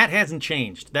 That hasn't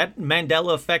changed. That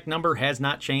Mandela effect number has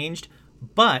not changed.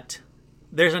 But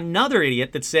there's another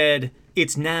idiot that said,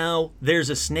 it's now there's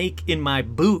a snake in my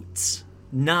boots,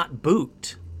 not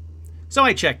boot. So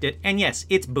I checked it, and yes,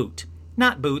 it's boot,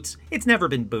 not boots. It's never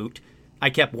been boot. I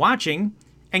kept watching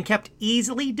and kept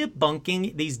easily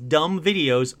debunking these dumb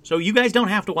videos so you guys don't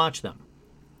have to watch them.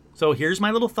 So here's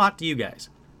my little thought to you guys.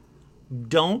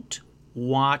 Don't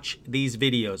watch these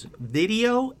videos.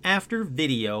 Video after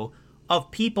video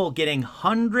of people getting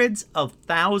hundreds of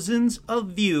thousands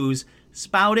of views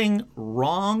spouting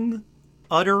wrong,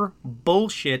 utter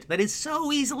bullshit that is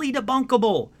so easily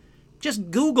debunkable.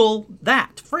 Just Google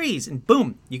that phrase and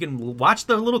boom, you can watch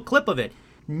the little clip of it.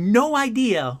 No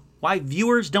idea why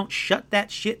viewers don't shut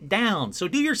that shit down. So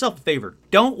do yourself a favor.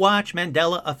 Don't watch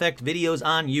Mandela Effect videos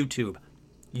on YouTube.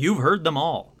 You've heard them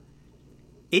all.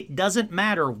 It doesn't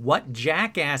matter what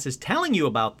jackass is telling you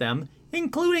about them,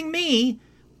 including me,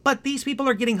 but these people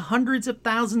are getting hundreds of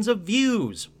thousands of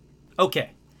views.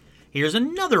 Okay, here's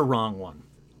another wrong one.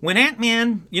 When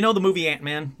Ant-Man, you know the movie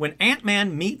Ant-Man, when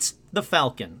Ant-Man meets the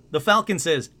Falcon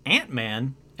says,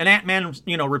 Ant-Man? And Ant-Man,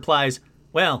 replies,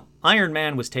 well, Iron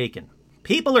Man was taken.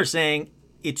 People are saying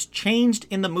it's changed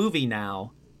in the movie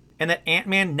now, and that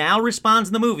Ant-Man now responds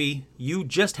in the movie, you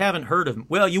just haven't heard of me.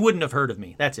 Well, you wouldn't have heard of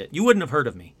me. That's it. You wouldn't have heard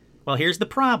of me. Well, here's the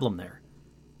problem there.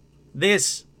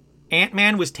 This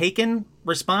Ant-Man was taken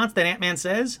response that Ant-Man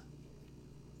says,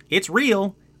 it's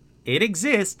real. It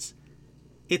exists.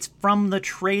 It's from the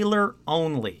trailer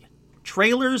only.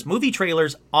 Movie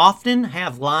trailers often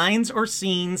have lines or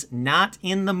scenes not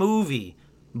in the movie,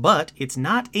 but it's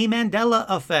not a Mandela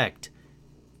effect.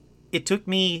 It took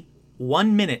me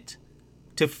 1 minute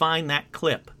to find that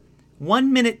clip.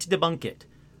 1 minute to debunk it.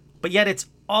 But yet it's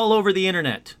all over the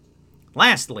internet.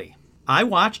 Lastly, I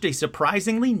watched a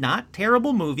surprisingly not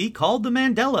terrible movie called The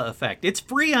Mandela Effect. It's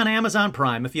free on Amazon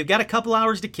Prime. If you've got a couple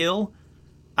hours to kill,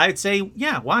 I'd say,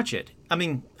 yeah, watch it. I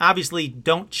mean, obviously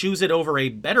don't choose it over a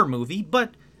better movie,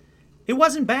 but it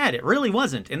wasn't bad. It really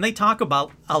wasn't. And they talk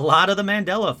about a lot of the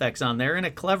Mandela effects on there in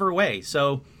a clever way.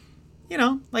 So,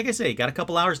 like I say, got a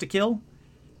couple hours to kill?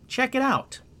 Check it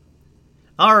out.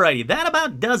 Alrighty, that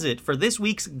about does it for this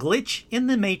week's Glitch in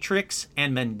the Matrix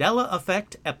and Mandela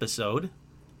Effect episode.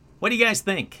 What do you guys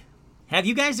think? Have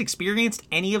you guys experienced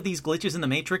any of these glitches in the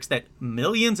Matrix that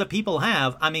millions of people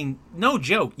have? I mean, no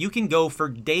joke, you can go for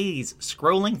days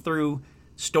scrolling through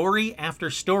story after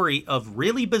story of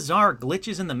really bizarre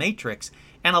glitches in the Matrix,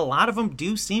 and a lot of them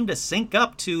do seem to sync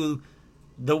up to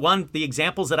the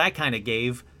examples that I kind of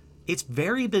gave. It's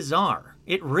very bizarre.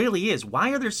 It really is.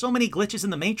 Why are there so many glitches in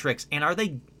the Matrix, and are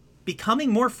they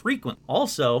becoming more frequent?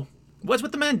 Also, what's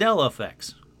with the Mandela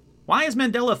effects? Why is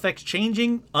Mandela effects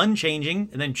changing, unchanging,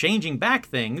 and then changing back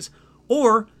things,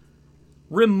 or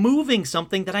removing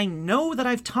something that I know that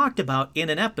I've talked about in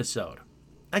an episode?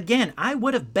 Again, I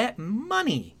would have bet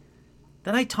money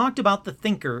that I talked about the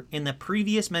thinker in the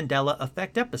previous Mandela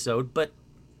effect episode, but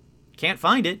can't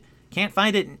find it. Can't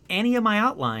find it in any of my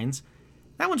outlines.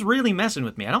 That one's really messing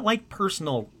with me. I don't like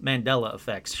personal Mandela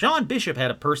effects. Sean Bishop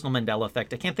had a personal Mandela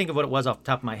effect. I can't think of what it was off the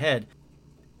top of my head.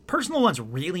 Personal ones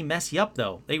really mess you up,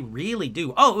 though. They really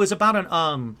do. Oh, it was about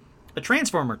a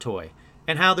Transformer toy,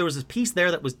 and how there was this piece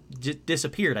there that was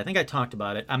disappeared. I think I talked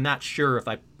about it. I'm not sure if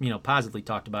I, positively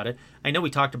talked about it. I know we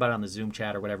talked about it on the Zoom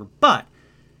chat or whatever. But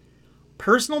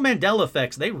personal Mandela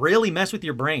effects, they really mess with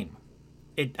your brain.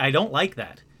 I don't like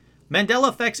that. Mandela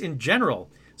effects in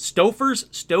general. Stouffer's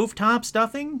stovetop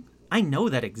stuffing, I know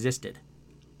that existed.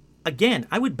 Again,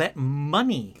 I would bet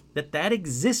money that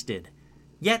existed,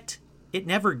 yet it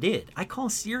never did. I call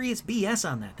serious BS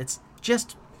on that. It's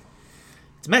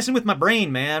messing with my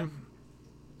brain, man.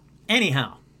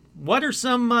 Anyhow, what are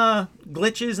some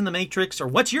glitches in the Matrix, or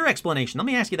what's your explanation? Let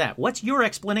me ask you that. What's your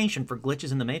explanation for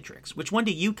glitches in the Matrix? Which one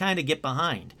do you kind of get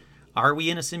behind? Are we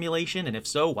in a simulation? And if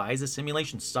so, why does the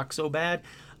simulation suck so bad?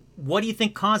 What do you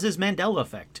think causes Mandela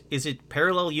effect? Is it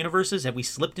parallel universes? Have we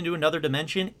slipped into another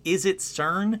dimension? Is it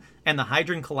CERN and the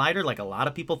Hadron Collider like a lot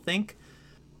of people think?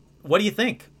 What do you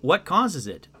think? What causes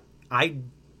it? I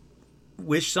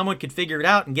wish someone could figure it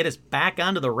out and get us back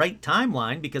onto the right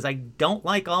timeline, because I don't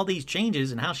like all these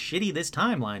changes and how shitty this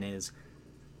timeline is.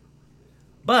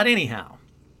 But anyhow,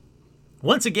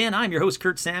 once again, I'm your host,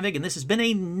 Kurt Savig, and this has been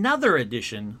another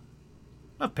edition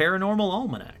of Paranormal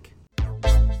Almanac.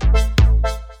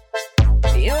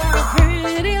 You're a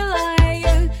pretty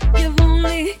liar, give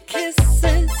only kisses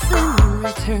in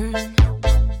return.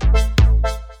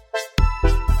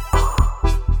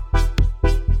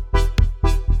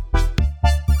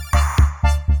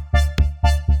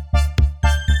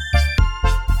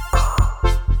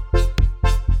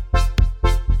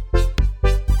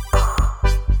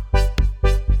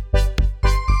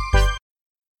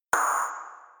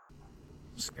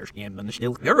 Scares me, I'm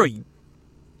still